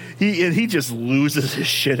like, he just loses his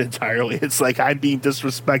shit entirely. It's like, I'm being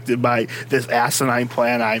disrespected by this asinine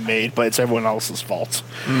plan I made, but it's everyone else's fault.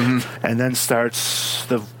 Mm-hmm. And then starts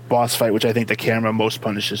the boss fight, which I think the camera most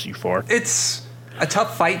punishes you for. It's a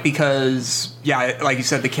tough fight because, yeah, like you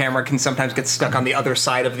said, the camera can sometimes get stuck on the other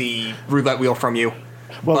side of the roulette wheel from you.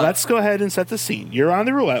 Well, let's go ahead and set the scene. You're on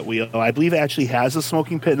the roulette wheel. I believe it actually has a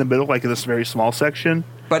smoking pit in the middle, like in this very small section.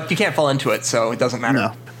 But you can't fall into it, so it doesn't matter.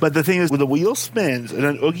 No. But the thing is, when the wheel spins, and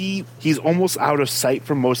then Oogie, he's almost out of sight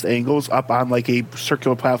from most angles, up on like a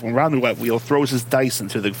circular platform around the roulette wheel, throws his dice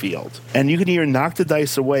into the field. And you can either knock the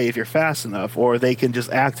dice away if you're fast enough, or they can just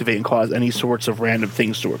activate and cause any sorts of random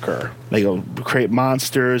things to occur. They'll create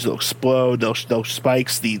monsters, they'll explode, they'll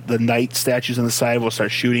spikes, the knight statues on the side will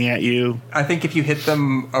start shooting at you. I think if you hit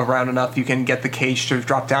them around enough, you can get the cage to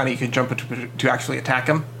drop down and you can jump to actually attack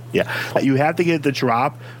him. Yeah, you have to get the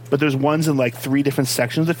drop, but there's ones in like 3 different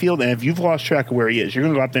sections of the field, and if you've lost track of where he is, you're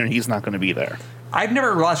going to go up there and he's not going to be there. I've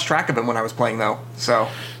never lost track of him when I was playing, though, so...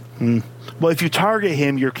 Well, if you target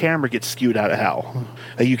him, your camera gets skewed out of hell.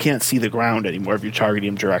 You can't see the ground anymore if you're targeting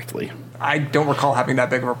him directly. I don't recall having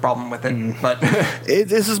that big of a problem with it, but...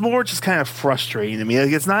 This is more just kind of frustrating to me.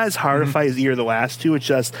 Like, it's not as hard to fight as either of the last two. It's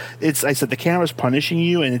just, I said, the camera's punishing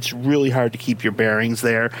you, and it's really hard to keep your bearings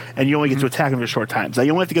there, and you only get to attack him for short times. Now,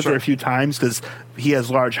 you only have to get there a few times because he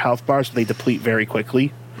has large health bars, so they deplete very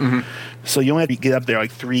quickly. Mm-hmm. So you only have to get up there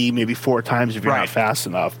like 3, maybe 4 times if you're not fast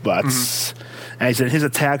enough. But and I said his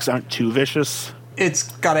attacks aren't too vicious.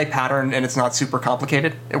 It's got a pattern, and it's not super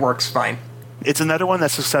complicated. It works fine. It's another one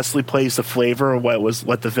that successfully plays the flavor of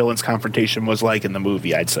what the villain's confrontation was like in the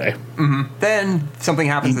movie, I'd say. Mm-hmm. Then something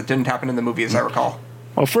happens that didn't happen in the movie, as I recall.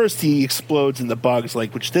 Well, first he explodes in the bugs,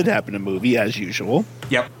 which did happen in the movie, as usual.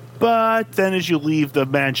 Yep. But then as you leave the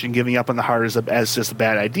mansion, giving up on the heart as just a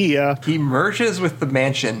bad idea. He merges with the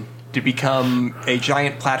mansion to become a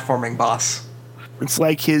giant platforming boss. It's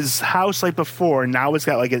like his house like before. Now it's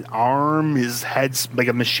got like an arm. His head's like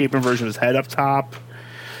a misshapen version of his head up top.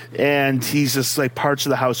 And he's just like, parts of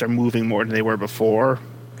the house are moving more than they were before.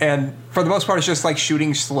 And for the most part, it's just like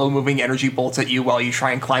shooting slow-moving energy bolts at you while you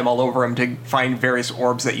try and climb all over him to find various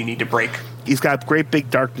orbs that you need to break. He's got great big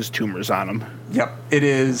darkness tumors on him. Yep. It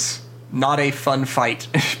is not a fun fight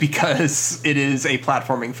because it is a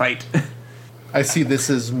platforming fight. I see this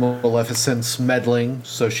as Maleficent's meddling,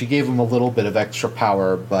 so she gave him a little bit of extra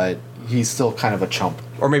power, but he's still kind of a chump.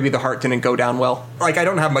 Or maybe the heart didn't go down well. Like, I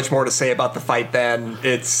don't have much more to say about the fight than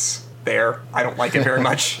it's there. I don't like it very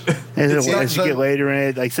much. And as you get later in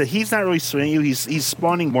it, like I said, he's not really swinging you. He's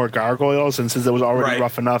spawning more gargoyles, and since it was already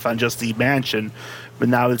rough enough on just the mansion, but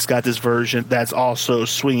now it's got this version that's also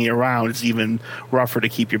swinging around. It's even rougher to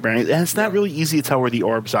keep your bearings, and it's not really easy to tell where the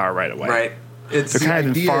orbs are right away. Right. It's They're kind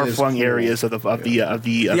of in far-flung areas of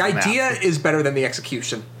the idea is better than the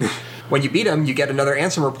execution. When you beat him, you get another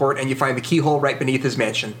Ansem report, and you find the keyhole right beneath his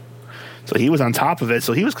mansion. So he was on top of it.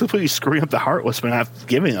 So he was completely screwing up the Heartless by not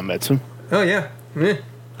giving them it. Oh yeah.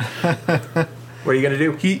 What are you gonna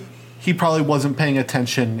do? He probably wasn't paying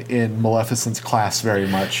attention in Maleficent's class very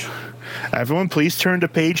much. Everyone, please turn to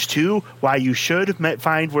page 2. Why you should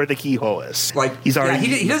find where the keyhole is. Like he's already.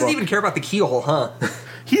 He doesn't even care about the keyhole, huh?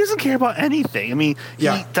 He doesn't care about anything. I mean, he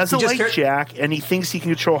doesn't like Jack, and he thinks he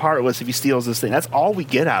can control Heartless if he steals this thing. That's all we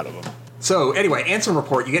get out of him. So, anyway, Ansem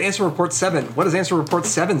Report. You get Ansem Report 7. What does Ansem Report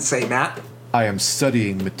 7 say, Matt? I am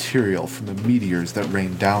studying material from the meteors that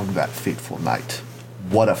rained down that fateful night.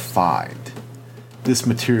 What a find. This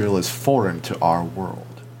material is foreign to our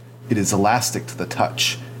world. It is elastic to the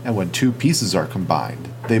touch, and when two pieces are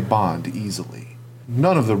combined, they bond easily.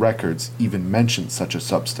 None of the records even mention such a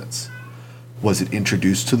substance. Was it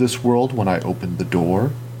introduced to this world when I opened the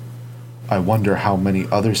door? I wonder how many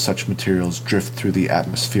other such materials drift through the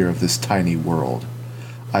atmosphere of this tiny world.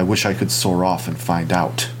 I wish I could soar off and find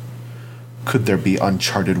out. Could there be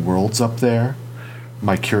uncharted worlds up there?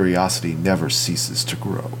 My curiosity never ceases to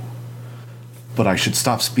grow. But I should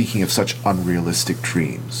stop speaking of such unrealistic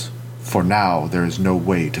dreams. For now, there is no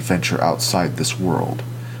way to venture outside this world.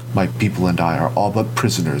 My people and I are all but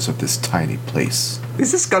prisoners of this tiny place.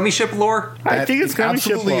 Is this Gummy Ship lore? I think it's Gummy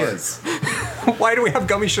Ship lore. Is. Why do we have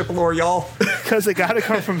Gummy Ship lore, y'all? Because it got to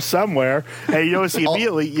come from somewhere. And you notice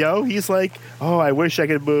immediately, he's like, oh, I wish I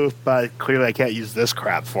could move, but clearly I can't use this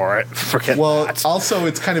crap for it. Forget that. Also,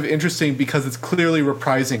 it's kind of interesting because it's clearly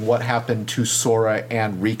reprising what happened to Sora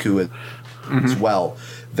and Riku as well.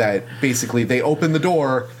 That basically they open the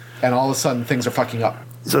door and all of a sudden things are fucking up.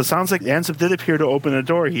 So it sounds like Ansem did appear to open a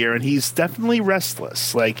door here, and he's definitely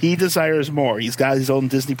restless. Like, he desires more. He's got his own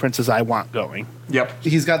Disney Princess I Want going. Yep.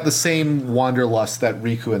 He's got the same wanderlust that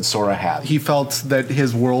Riku and Sora had. He felt that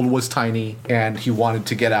his world was tiny, and he wanted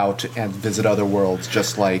to get out and visit other worlds,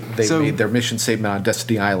 just like they made their mission statement on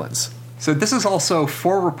Destiny Islands. So this is also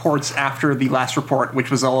 4 reports after the last report,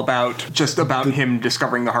 which was all about him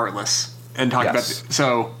discovering the Heartless. And talk about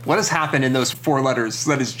so what has happened in those 4 letters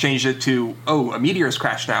that has changed it to a meteor's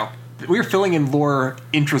crashed now. We're filling in lore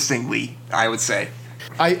interestingly, I would say.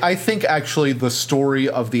 I think actually the story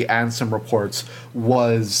of the Ansem reports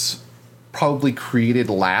was probably created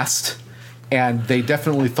last, and they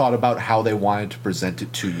definitely thought about how they wanted to present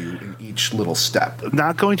it to you in each little step.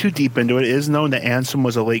 Not going too deep into it, it is known that Ansem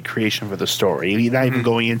was a late creation for the story. Not even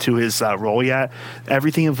going into his role yet.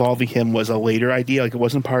 Everything involving him was a later idea. Like, it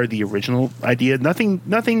wasn't part of the original idea. Nothing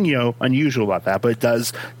unusual about that, but it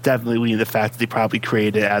does definitely lean to the fact that they probably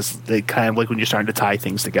created it as they kind of like when you're starting to tie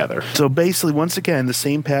things together. So basically, once again, the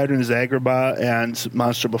same pattern as Agrabah and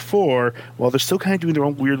Monster before, while they're still kind of doing their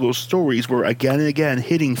own weird little stories, we're again and again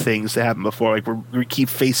hitting things that happened before. Like, we keep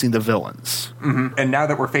facing the villains. Mm-hmm. And now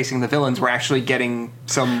that we're facing the villains, we're actually getting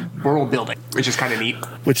some world building, which is kind of neat.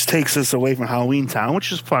 Which takes us away from Halloween Town,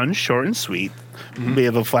 which is fun, short and sweet. We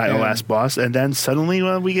have a flat last boss, and then suddenly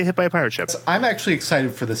we get hit by a pirate ship. I'm actually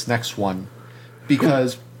excited for this next one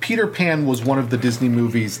because Peter Pan was one of the Disney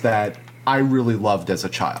movies that I really loved as a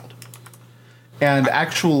child. And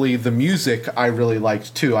actually, the music I really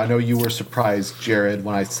liked too. I know you were surprised, Jared,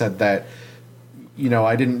 when I said that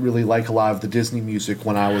I didn't really like a lot of the Disney music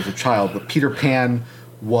when I was a child, but Peter Pan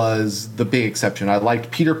was the big exception. I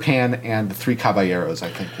liked Peter Pan and the Three Caballeros, I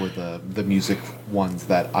think, were the music ones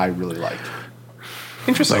that I really liked.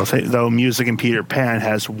 Interesting. Though music in Peter Pan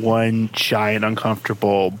has one giant,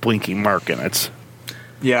 uncomfortable blinking mark in it.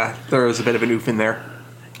 Yeah, there is a bit of an oof in there.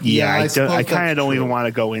 Yeah, I kind of don't even want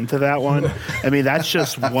to go into that one. I mean, that's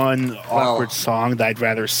just one awkward song that I'd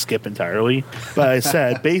rather skip entirely. But I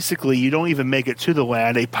said, basically, you don't even make it to the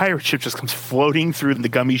land. A pirate ship just comes floating through the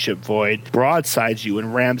Gummy Ship void, broadsides you,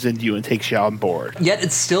 and rams into you and takes you on board. Yet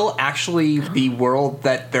it's still actually the world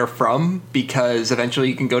that they're from, because eventually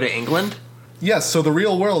you can go to England. Yes, so the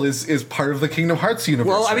real world is part of the Kingdom Hearts universe.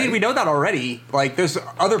 Well, I mean, right? we know that already. Like, there's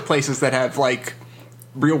other places that have, like,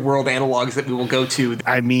 real-world analogs that we will go to.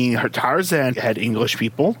 I mean, Tarzan had English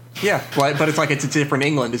people. Yeah, but it's like it's a different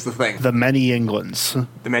England is the thing. The many Englands.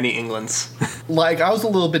 The many Englands. Like, I was a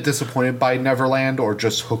little bit disappointed by Neverland or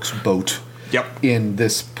just Hook's boat. Yep. In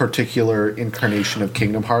this particular incarnation of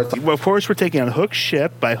Kingdom Hearts. Well, of course, we're taking on Hook's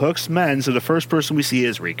ship by Hook's men, so the first person we see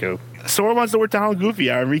is Riku. Sora wants to know where Donald and Goofy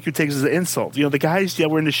are, and Riku takes it as an insult. You know, the guys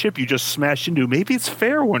that were in the ship you just smashed into, maybe it's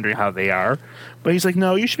fair wondering how they are. But he's like,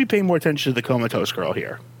 no, you should be paying more attention to the comatose girl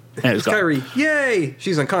here. And It's Kyrie. Yay!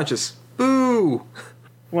 She's unconscious. Boo!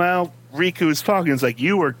 Well, Riku's talking. It's like,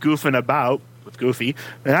 you were goofing about with Goofy,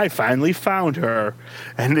 and I finally found her.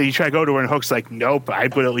 And then you try to go to her, and Hook's like, nope, I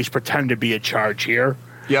would at least pretend to be in charge here.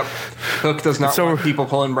 Yep. Hook does not want people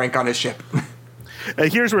pulling rank on his ship.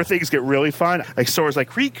 And here's where things get really fun. Like, Sora's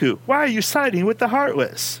like, Riku, why are you siding with the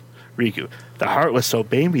Heartless? Riku, the Heartless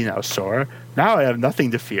obey me now, Sora. Now I have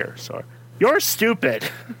nothing to fear, Sora. You're stupid.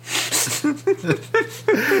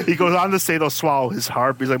 He goes on to say they'll swallow his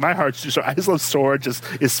heart. He's like, my heart's too sore. I just love Sora just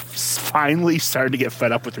is finally starting to get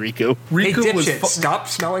fed up with Riku. Hey, dipshit, stop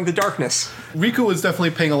smelling the darkness. Riku was definitely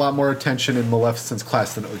paying a lot more attention in Maleficent's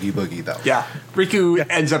class than Oogie Boogie, though. Yeah. Riku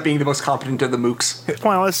ends up being the most competent of the mooks.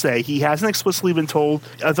 Point I want to say, he hasn't explicitly been told,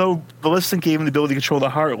 although Maleficent gave him the ability to control the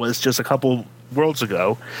Heartless just a couple worlds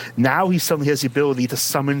ago, now he suddenly has the ability to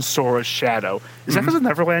summon Sora's shadow. Is that because of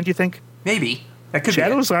Neverland, do you think? Maybe. That could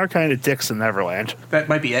Shadows be it. are kind of dicks in Neverland. That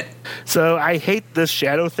might be it. So I hate this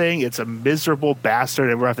shadow thing. It's a miserable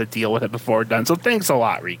bastard, and we'll have to deal with it before we're done. So thanks a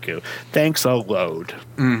lot, Riku. Thanks a load.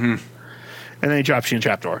 Mm-hmm. And then he drops you in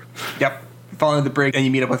Trapdoor. Yep. Fall into the brig, and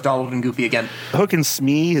you meet up with Donald and Goofy again. Hook and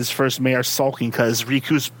Smee, his first mate, are sulking because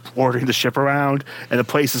Riku's ordering the ship around, and the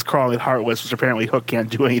place is crawling with Heartless, which apparently Hook can't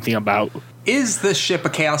do anything about. Is this ship a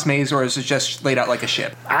chaos maze, or is it just laid out like a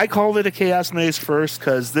ship? I called it a chaos maze first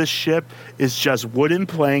because this ship is just wooden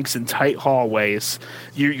planks and tight hallways.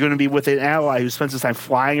 You're going to be with an ally who spends his time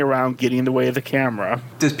flying around getting in the way of the camera.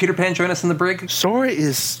 Does Peter Pan join us in the brig? Sora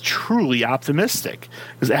is truly optimistic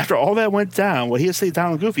because after all that went down, what he has to say to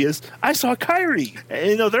Donald and Goofy is, I saw Kyrie. And,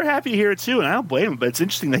 you know, they're happy to hear it too, and I don't blame him, but it's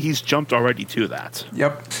interesting that he's jumped already to that.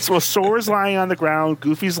 Yep. So Sora's lying on the ground,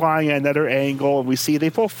 Goofy's lying at another angle, and we see they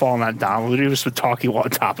both fallen on Donald. They've just been talking while on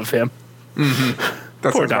top of him. Mm-hmm.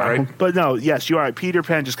 That's Poor Donald. right. But no, yes, you are right. Peter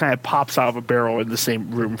Pan just kind of pops out of a barrel in the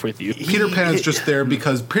same room with you. Peter Pan is just there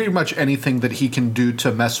because pretty much anything that he can do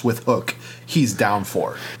to mess with Hook, he's down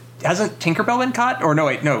for. Hasn't Tinkerbell been caught? Or no,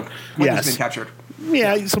 wait, no. Wendy's been captured.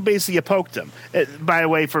 Yeah, so basically you poked him. By the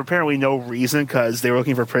way, for apparently no reason, because they were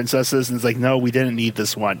looking for princesses, and it's like, no, we didn't need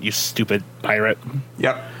this one, you stupid pirate.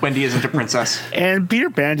 Yep, Wendy isn't a princess. And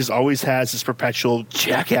Peter Pan just always has this perpetual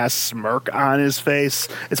jackass smirk on his face.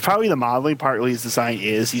 It's probably the modeling, partly his design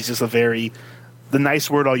is. He's just the nice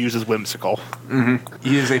word I'll use is whimsical. Mm-hmm.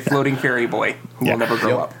 He is a floating fairy boy who will never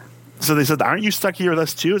grow up. So they said, aren't you stuck here with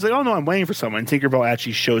us too? It's like, oh no, I'm waiting for someone. Tinkerbell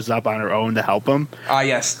actually shows up on her own to help him.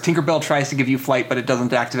 Yes. Tinkerbell tries to give you flight, but it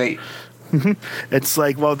doesn't activate. It's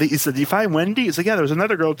like, well, he said, do you find Wendy? It's like, yeah, there was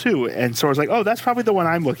another girl too. And Sora's like, oh, that's probably the one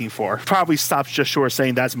I'm looking for. Probably stops just short of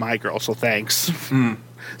saying, that's my girl, so thanks.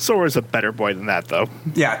 Sora's a better boy than that, though.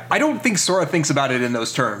 Yeah, I don't think Sora thinks about it in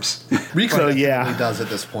those terms. Riku definitely does at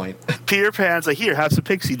this point. Peter Pan's like, here, have some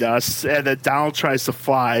pixie dust. And then Donald tries to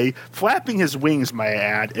fly, flapping his wings, may I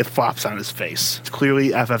add. It flops on his face. It's clearly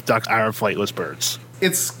FF Ducks are flightless birds.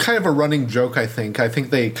 It's kind of a running joke, I think. I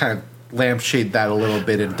think they kind of lampshade that a little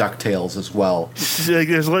bit in DuckTales as well.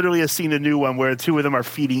 There's literally a scene, a new one, where two of them are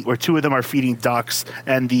feeding ducks,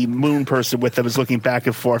 and the moon person with them is looking back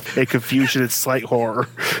and forth in confusion and slight horror.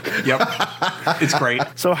 Yep, it's great.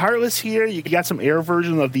 So Heartless here, you got some air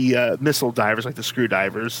version of the missile divers, like the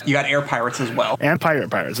screwdivers. You got air pirates as well, and pirate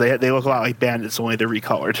pirates. They look a lot like bandits, only they're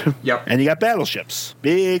recolored. Yep. And you got battleships,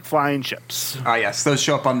 big flying ships. Yes, those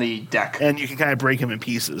show up on the deck, and you can kind of break them in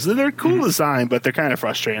pieces. And they're cool design, but they're kind of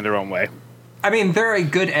frustrating in their own way. I mean, they're a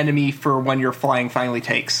good enemy for when your flying finally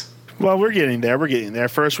takes. Well, we're getting there.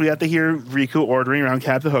 First, we have to hear Riku ordering around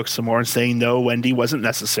Captain Hook some more and saying, no, Wendy wasn't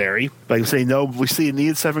necessary. Like, saying, no, we see it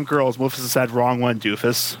needed 7 girls. Maleficent said, wrong one,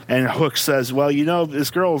 doofus. And Hook says, well, you know,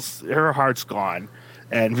 this girl's, her heart's gone.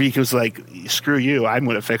 And Riku's like, screw you, I'm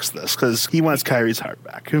going to fix this, because he wants Kyrie's heart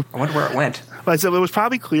back. I wonder where it went. Well, so it was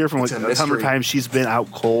probably clear from the number of times she's been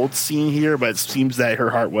out cold seen here, but it seems that her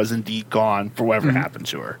heart was indeed gone for whatever happened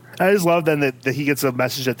to her. I just love then that he gets a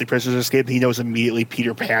message that the prisoners escaped, and he knows immediately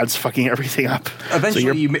Peter Pan's fucking everything up.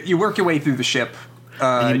 Eventually, you work your way through the ship,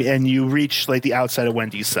 and you reach like the outside of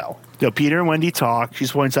Wendy's cell. Peter and Wendy talk. She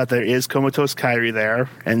points out there is comatose Kyrie there,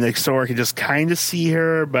 and the Sora can just kind of see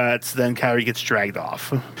her, but then Kyrie gets dragged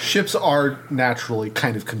off. Ships are naturally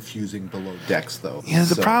kind of confusing below decks, though. Yeah,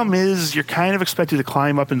 the problem is you're kind of expected to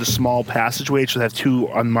climb up into small passageways that have 2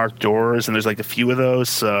 unmarked doors, and there's like a few of those,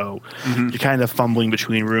 so you're kind of fumbling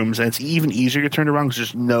between rooms, and it's even easier to turn around because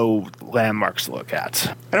there's no landmarks to look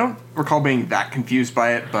at. I don't recall being that confused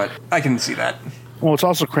by it, but I can see that. Well, it's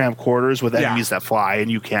also cramped quarters with enemies that fly,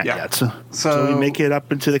 and you can't get. So we make it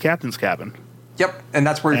up into the captain's cabin. Yep, and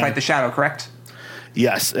that's where we fight the Shadow, correct?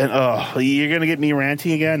 Yes, and you're going to get me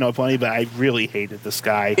ranting again? No, funny, but I really hated this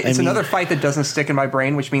guy. It's another fight that doesn't stick in my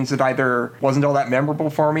brain, which means it either wasn't all that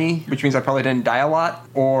memorable for me, which means I probably didn't die a lot,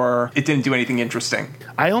 or it didn't do anything interesting.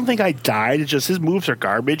 I don't think I died, it's just his moves are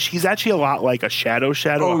garbage. He's actually a lot like a Shadow.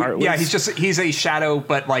 Heartless. Yeah, he's a Shadow,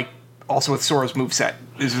 but like also with Sora's moveset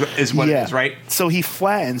is what it is, right? So he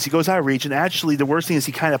flattens, he goes out of reach, and actually the worst thing is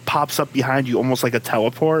he kind of pops up behind you almost like a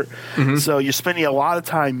teleport. So you're spending a lot of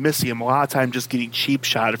time missing him, a lot of time just getting cheap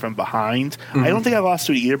shotted from behind. I don't think I lost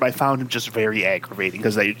to it either, but I found him just very aggravating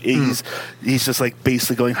because he's just like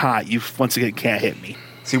basically going, you once again can't hit me.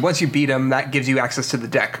 See, once you beat him, that gives you access to the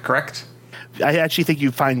deck, correct? I actually think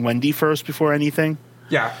you find Wendy first before anything.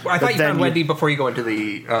 Yeah, I thought you found Wendy before you go into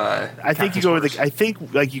the. I think you go with the. I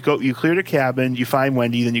think like you clear the cabin, you find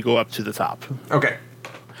Wendy, then you go up to the top. Okay.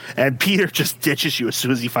 And Peter just ditches you as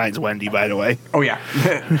soon as he finds Wendy. By the way. Oh yeah,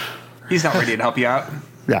 he's not ready to help you out.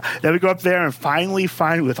 Yeah. Then we go up there and finally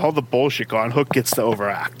find, with all the bullshit gone, Hook gets to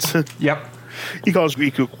overact. Yep. He calls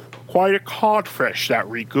Riku quite a codfish. That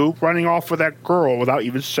Riku running off with that girl without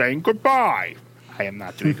even saying goodbye. I am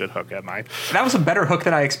not doing good Hook, am I? That was a better Hook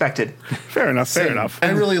than I expected. Fair enough.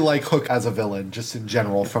 I really like Hook as a villain, just in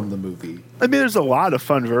general from the movie. I mean, there's a lot of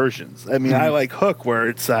fun versions. I mean, I like Hook, where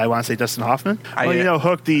it's, I want to say Dustin Hoffman.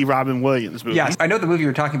 Hook, the Robin Williams movie. Yes, I know the movie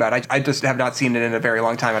you're talking about. I just have not seen it in a very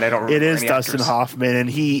long time, and I don't remember It is any Dustin actors. Hoffman, and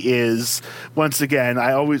he is, once again,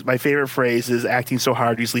 my favorite phrase is acting so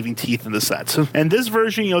hard he's leaving teeth in the set. And this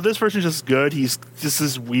version, is just good. He's just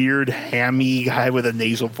this weird, hammy guy with a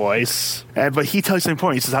nasal voice. But he tells you something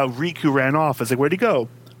important. He says how Riku ran off. It's like, where'd he go?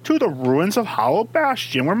 To the ruins of Hollow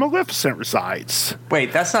Bastion, where Maleficent resides.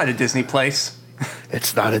 Wait, that's not a Disney place.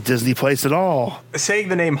 It's not a Disney place at all. Saying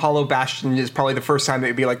the name Hollow Bastion is probably the first time that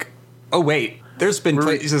you'd be like, oh wait, there's been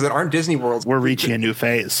places that aren't Disney worlds. We're reaching a new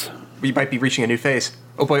phase. We might be reaching a new phase.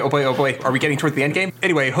 Oh boy. Are we getting towards the end game?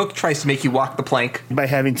 Anyway, Hook tries to make you walk the plank. By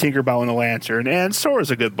having Tinkerbell and a lantern, and Sora's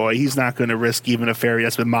a good boy. He's not going to risk even a fairy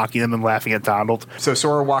that's been mocking him and laughing at Donald. So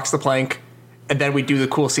Sora walks the plank. And then we do the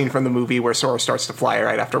cool scene from the movie where Sora starts to fly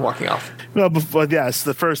right after walking off. Well,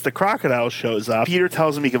 the crocodile shows up. Peter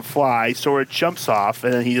tells him he can fly. Sora jumps off,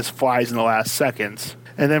 and then he just flies in the last seconds.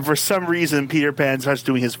 And then for some reason, Peter Pan starts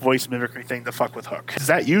doing his voice mimicry thing to fuck with Hook. Is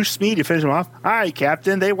that you, Smeed? You finish him off? Aye,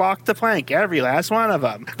 Captain. They walked the plank. Every last one of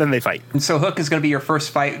them. Then they fight. And so Hook is going to be your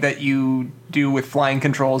first fight that you do with flying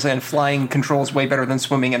controls, and flying controls way better than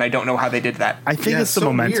swimming, and I don't know how they did that. I think it's the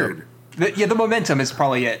momentum. Weird. The momentum is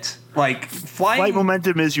probably it. Like, flight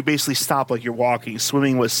momentum is you basically stop like you're walking.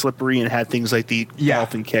 Swimming was slippery and had things like the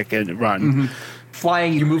dolphin kick and run.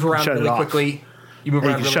 Flying, you move around really quickly. You move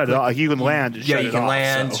around really shut quick. it off. You can land. And shut it you can off,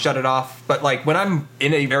 land, shut it off. But like when I'm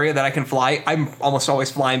in an area that I can fly, I'm almost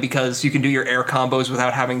always flying because you can do your air combos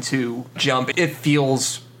without having to jump. It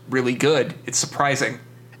feels really good. It's surprising.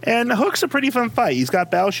 And Hook's a pretty fun fight. He's got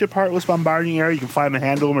Battleship Heartless bombarding area. You can fly him and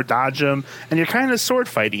handle him or dodge him. And you're kind of sword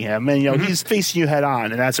fighting him. And, he's facing you head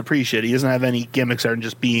on, and that's appreciated. He doesn't have any gimmicks other than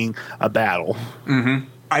just being a battle.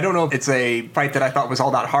 I don't know if it's a fight that I thought was all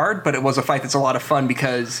that hard, but it was a fight that's a lot of fun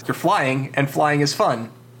because you're flying, and flying is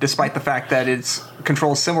fun, despite the fact that it's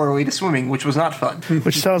controls similarly to swimming, which was not fun.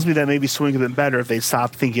 Which tells me that maybe swimming would have been better if they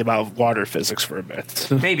stopped thinking about water physics for a bit.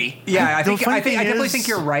 Maybe. Yeah, I definitely think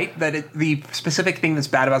you're right that the specific thing that's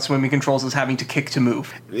bad about swimming controls is having to kick to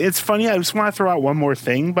move. It's funny. I just want to throw out one more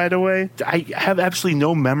thing, by the way. I have absolutely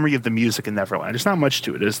no memory of the music in Neverland. There's not much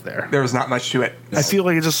to it, is there? There's not much to it. I feel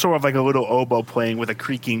like it's just sort of like a little oboe playing with a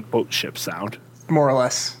creaking boat ship sound. More or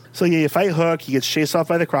less. So you fight Hook. He gets chased off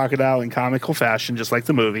by the crocodile in comical fashion, just like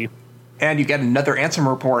the movie. And you get another Ansem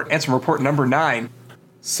report. Ansem report number 9.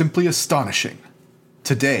 Simply astonishing.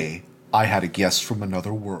 Today, I had a guest from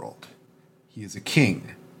another world. He is a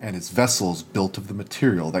king, and his vessel is built of the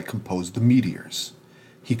material that composed the meteors.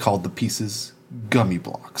 He called the pieces gummy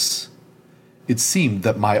blocks. It seemed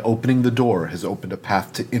that my opening the door has opened a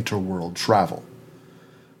path to interworld travel.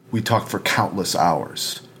 We talked for countless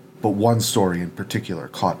hours, but one story in particular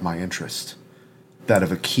caught my interest. That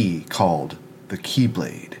of a key called the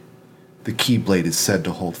Keyblade. The Keyblade is said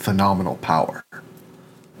to hold phenomenal power.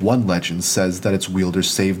 One legend says that its wielder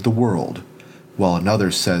saved the world, while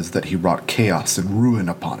another says that he wrought chaos and ruin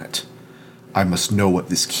upon it. I must know what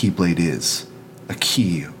this Keyblade is. A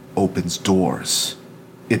key opens doors.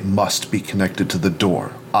 It must be connected to the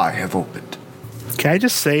door I have opened. Can I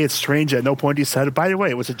just say it's strange at no point he said, by the way,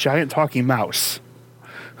 it was a giant talking mouse.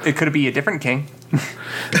 It could be a different king.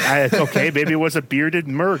 Okay, maybe it was a bearded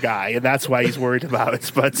mer guy, and that's why he's worried about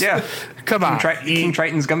it. But Yeah. come on. King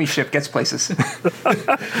Triton's gummy ship gets places.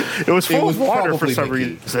 It was full of water for probably some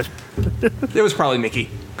Mickey. reason. It was probably Mickey.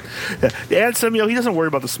 And some, he doesn't worry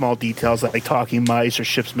about the small details like talking mice or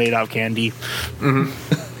ships made out of candy.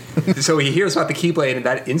 So he hears about the Keyblade, and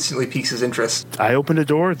that instantly piques his interest. I opened a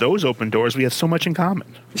door, those open doors, we have so much in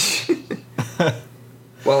common.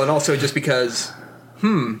 Well, and also just because,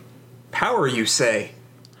 power, you say?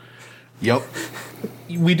 Yep.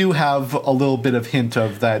 We do have a little bit of hint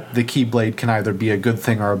of that the Keyblade can either be a good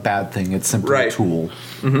thing or a bad thing. It's simply Right. a tool.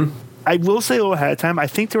 I will say a little ahead of time, I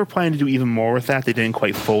think they were planning to do even more with that. They didn't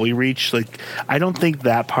quite fully reach. Like, I don't think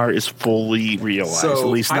that part is fully realized, at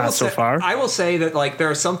least not so far. I will say that, like, there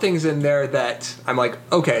are some things in there that I'm like,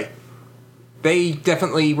 okay, they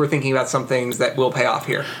definitely were thinking about some things that will pay off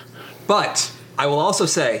here. But I will also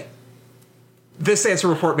say, this answer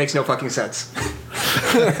report makes no fucking sense.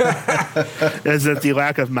 Is it the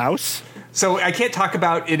lack of mouse? So I can't talk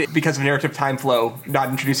about it because of narrative time flow, not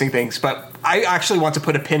introducing things, but I actually want to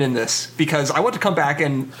put a pin in this because I want to come back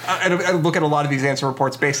and look at a lot of these answer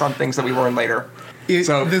reports based on things that we learned later. This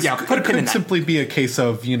Put a pin in could that. simply be a case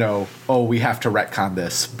of, we have to retcon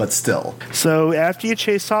this, but still. So after you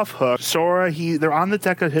chase off Hook, Sora, they're on the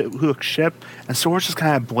deck of Hook's ship, and Sora's just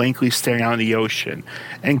kind of blankly staring out in the ocean.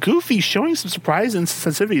 And Goofy's showing some surprise and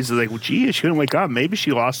sensitivities. He's like, well, gee, she didn't wake up. Maybe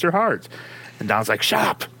she lost her heart. And Don's like, shut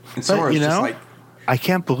up. And Sora's just like, I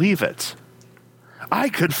can't believe it. I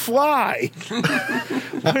could fly.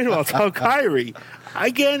 Wait, I'll tell Kyrie.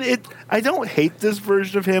 Again, I don't hate this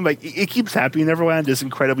version of him. Like, it keeps happening in Neverland, this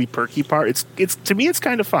incredibly perky part. It's to me, it's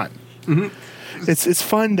kind of fun. Mm-hmm. It's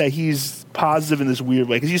fun that he's positive in this weird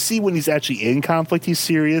way. Because you see when he's actually in conflict, he's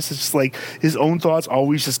serious. It's just like his own thoughts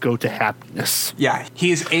always just go to happiness. yeah,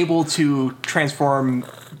 he is able to transform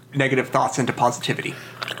negative thoughts into positivity.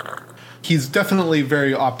 He's definitely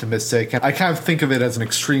very optimistic, and I kind of think of it as an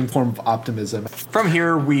extreme form of optimism. From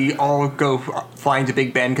here, we all go flying to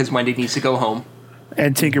Big Ben because Wendy needs to go home.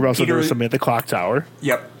 And Tinkerbell also Peter- does something at the clock tower.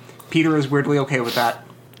 Yep. Peter is weirdly okay with that.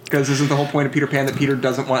 Because isn't the whole point of Peter Pan that Peter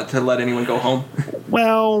doesn't want to let anyone go home?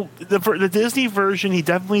 Well, the Disney version, he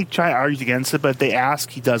definitely argues against it, but if they ask,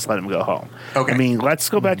 he does let him go home. Okay. I mean, let's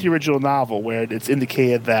go back to the original novel where it's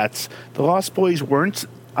indicated that the Lost Boys weren't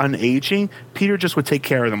unaging. Peter just would take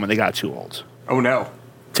care of them when they got too old. Oh no.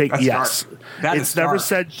 That's yes. dark. That is dark.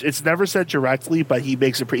 It's never said directly, but he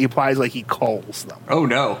makes it. He implies like he calls them. Oh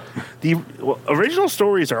no. The original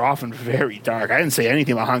stories are often very dark. I didn't say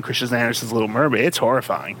anything about Hans Christian Andersen's Little Mermaid. It's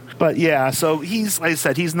horrifying. But yeah, so he's, like I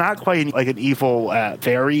said, he's not quite like an evil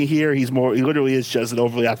fairy here. He literally is just an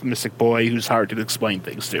overly optimistic boy who's hard to explain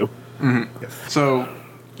things to. Mm-hmm. So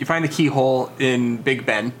you find the keyhole in Big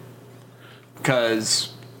Ben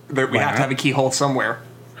because we have to have a keyhole somewhere.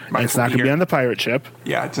 And it's not going to be on the pirate ship.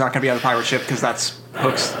 Yeah, it's not going to be on the pirate ship because that's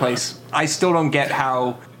Hook's place. I still don't get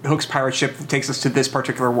how Hook's pirate ship takes us to this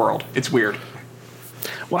particular world. It's weird.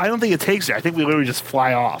 Well, I don't think it takes it. I think we literally just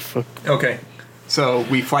fly off. Okay. So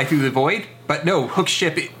we fly through the void, but no, Hook's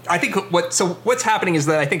ship. I think what's happening is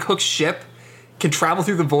that I think Hook's ship can travel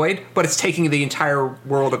through the void, but it's taking the entire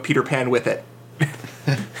world of Peter Pan with it.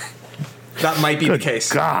 That might be the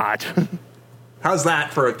case. God. How's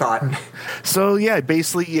that for a thought? So, yeah,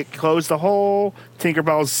 basically you close the hole.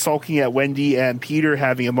 Tinkerbell's sulking at Wendy and Peter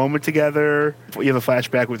having a moment together. You have a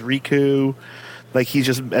flashback with Riku. Like, he's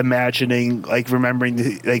just imagining, like,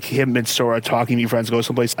 remembering, like, him and Sora talking, be friends, go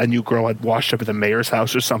someplace. A new girl had washed up at the mayor's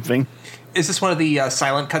house or something. Is this one of the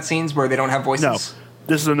silent cutscenes where they don't have voices? No.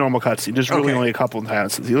 This is a normal cutscene. There's really Okay. only a couple of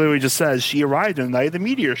times. He literally just says, she arrived on the night of the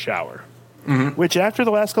meteor shower. Mm-hmm. Which, after the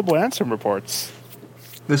last couple of answer reports...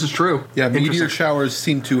 This is true. Yeah, meteor Interesting. showers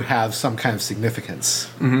seem to have some kind of significance.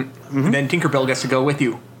 Mm-hmm. And then Tinkerbell gets to go with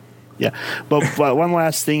you. Yeah, but one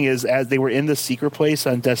last thing is, as they were in the secret place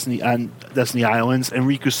on Destiny Islands, and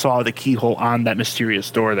Riku saw the keyhole on that mysterious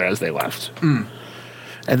door there as they left. Mm.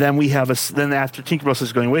 And then we have then after Tinkerbell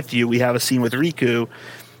says going with you, we have a scene with Riku.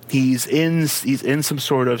 He's in some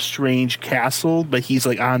sort of strange castle, but he's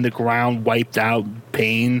like on the ground, wiped out,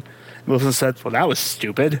 pain. Wilson said, well, that was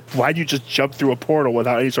stupid. Why'd you just jump through a portal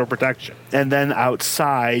without any sort of protection? And then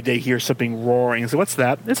outside, they hear something roaring. So what's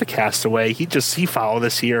that? It's a castaway. He followed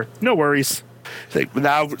us here. No worries. It's like,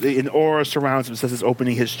 now an aura surrounds him, says it's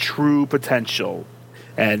opening his true potential.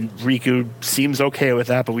 And Riku seems okay with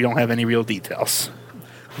that, but we don't have any real details.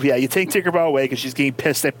 Yeah, you take Tinkerbell away because she's getting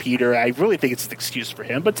pissed at Peter. I really think it's an excuse for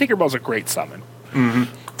him, but Tinkerbell's a great summon. Mm-hmm.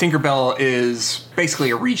 Tinkerbell is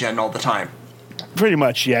basically a regen all the time. Pretty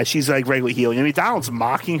much, yeah. She's like regularly healing. I mean, Donald's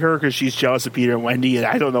mocking her because she's jealous of Peter and Wendy, and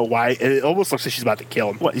I don't know why. It almost looks like she's about to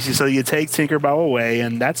kill him. So you take Tinkerbell away,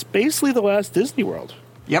 and that's basically the last Disney World.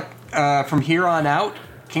 Yep. From here on out,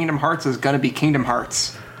 Kingdom Hearts is going to be Kingdom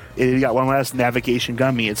Hearts. You got one last navigation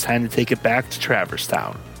gummy. It's time to take it back to Traverse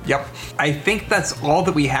Town. Yep. I think that's all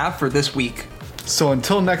that we have for this week. So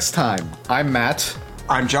until next time, I'm Matt.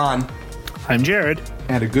 I'm John. I'm Jared.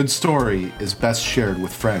 And a good story is best shared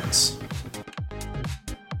with friends.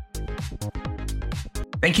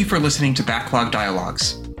 Thank you for listening to Backlog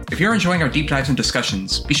Dialogues. If you're enjoying our deep dives and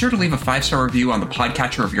discussions, be sure to leave a 5-star review on the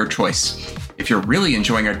podcatcher of your choice. If you're really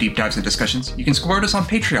enjoying our deep dives and discussions, you can support us on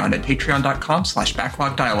Patreon at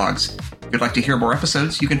patreon.com/backlogdialogues. If you'd like to hear more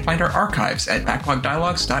episodes, you can find our archives at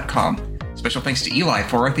backlogdialogues.com. Special thanks to Eli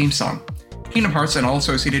for our theme song. Kingdom Hearts and all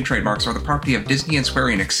associated trademarks are the property of Disney and Square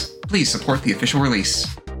Enix. Please support the official release.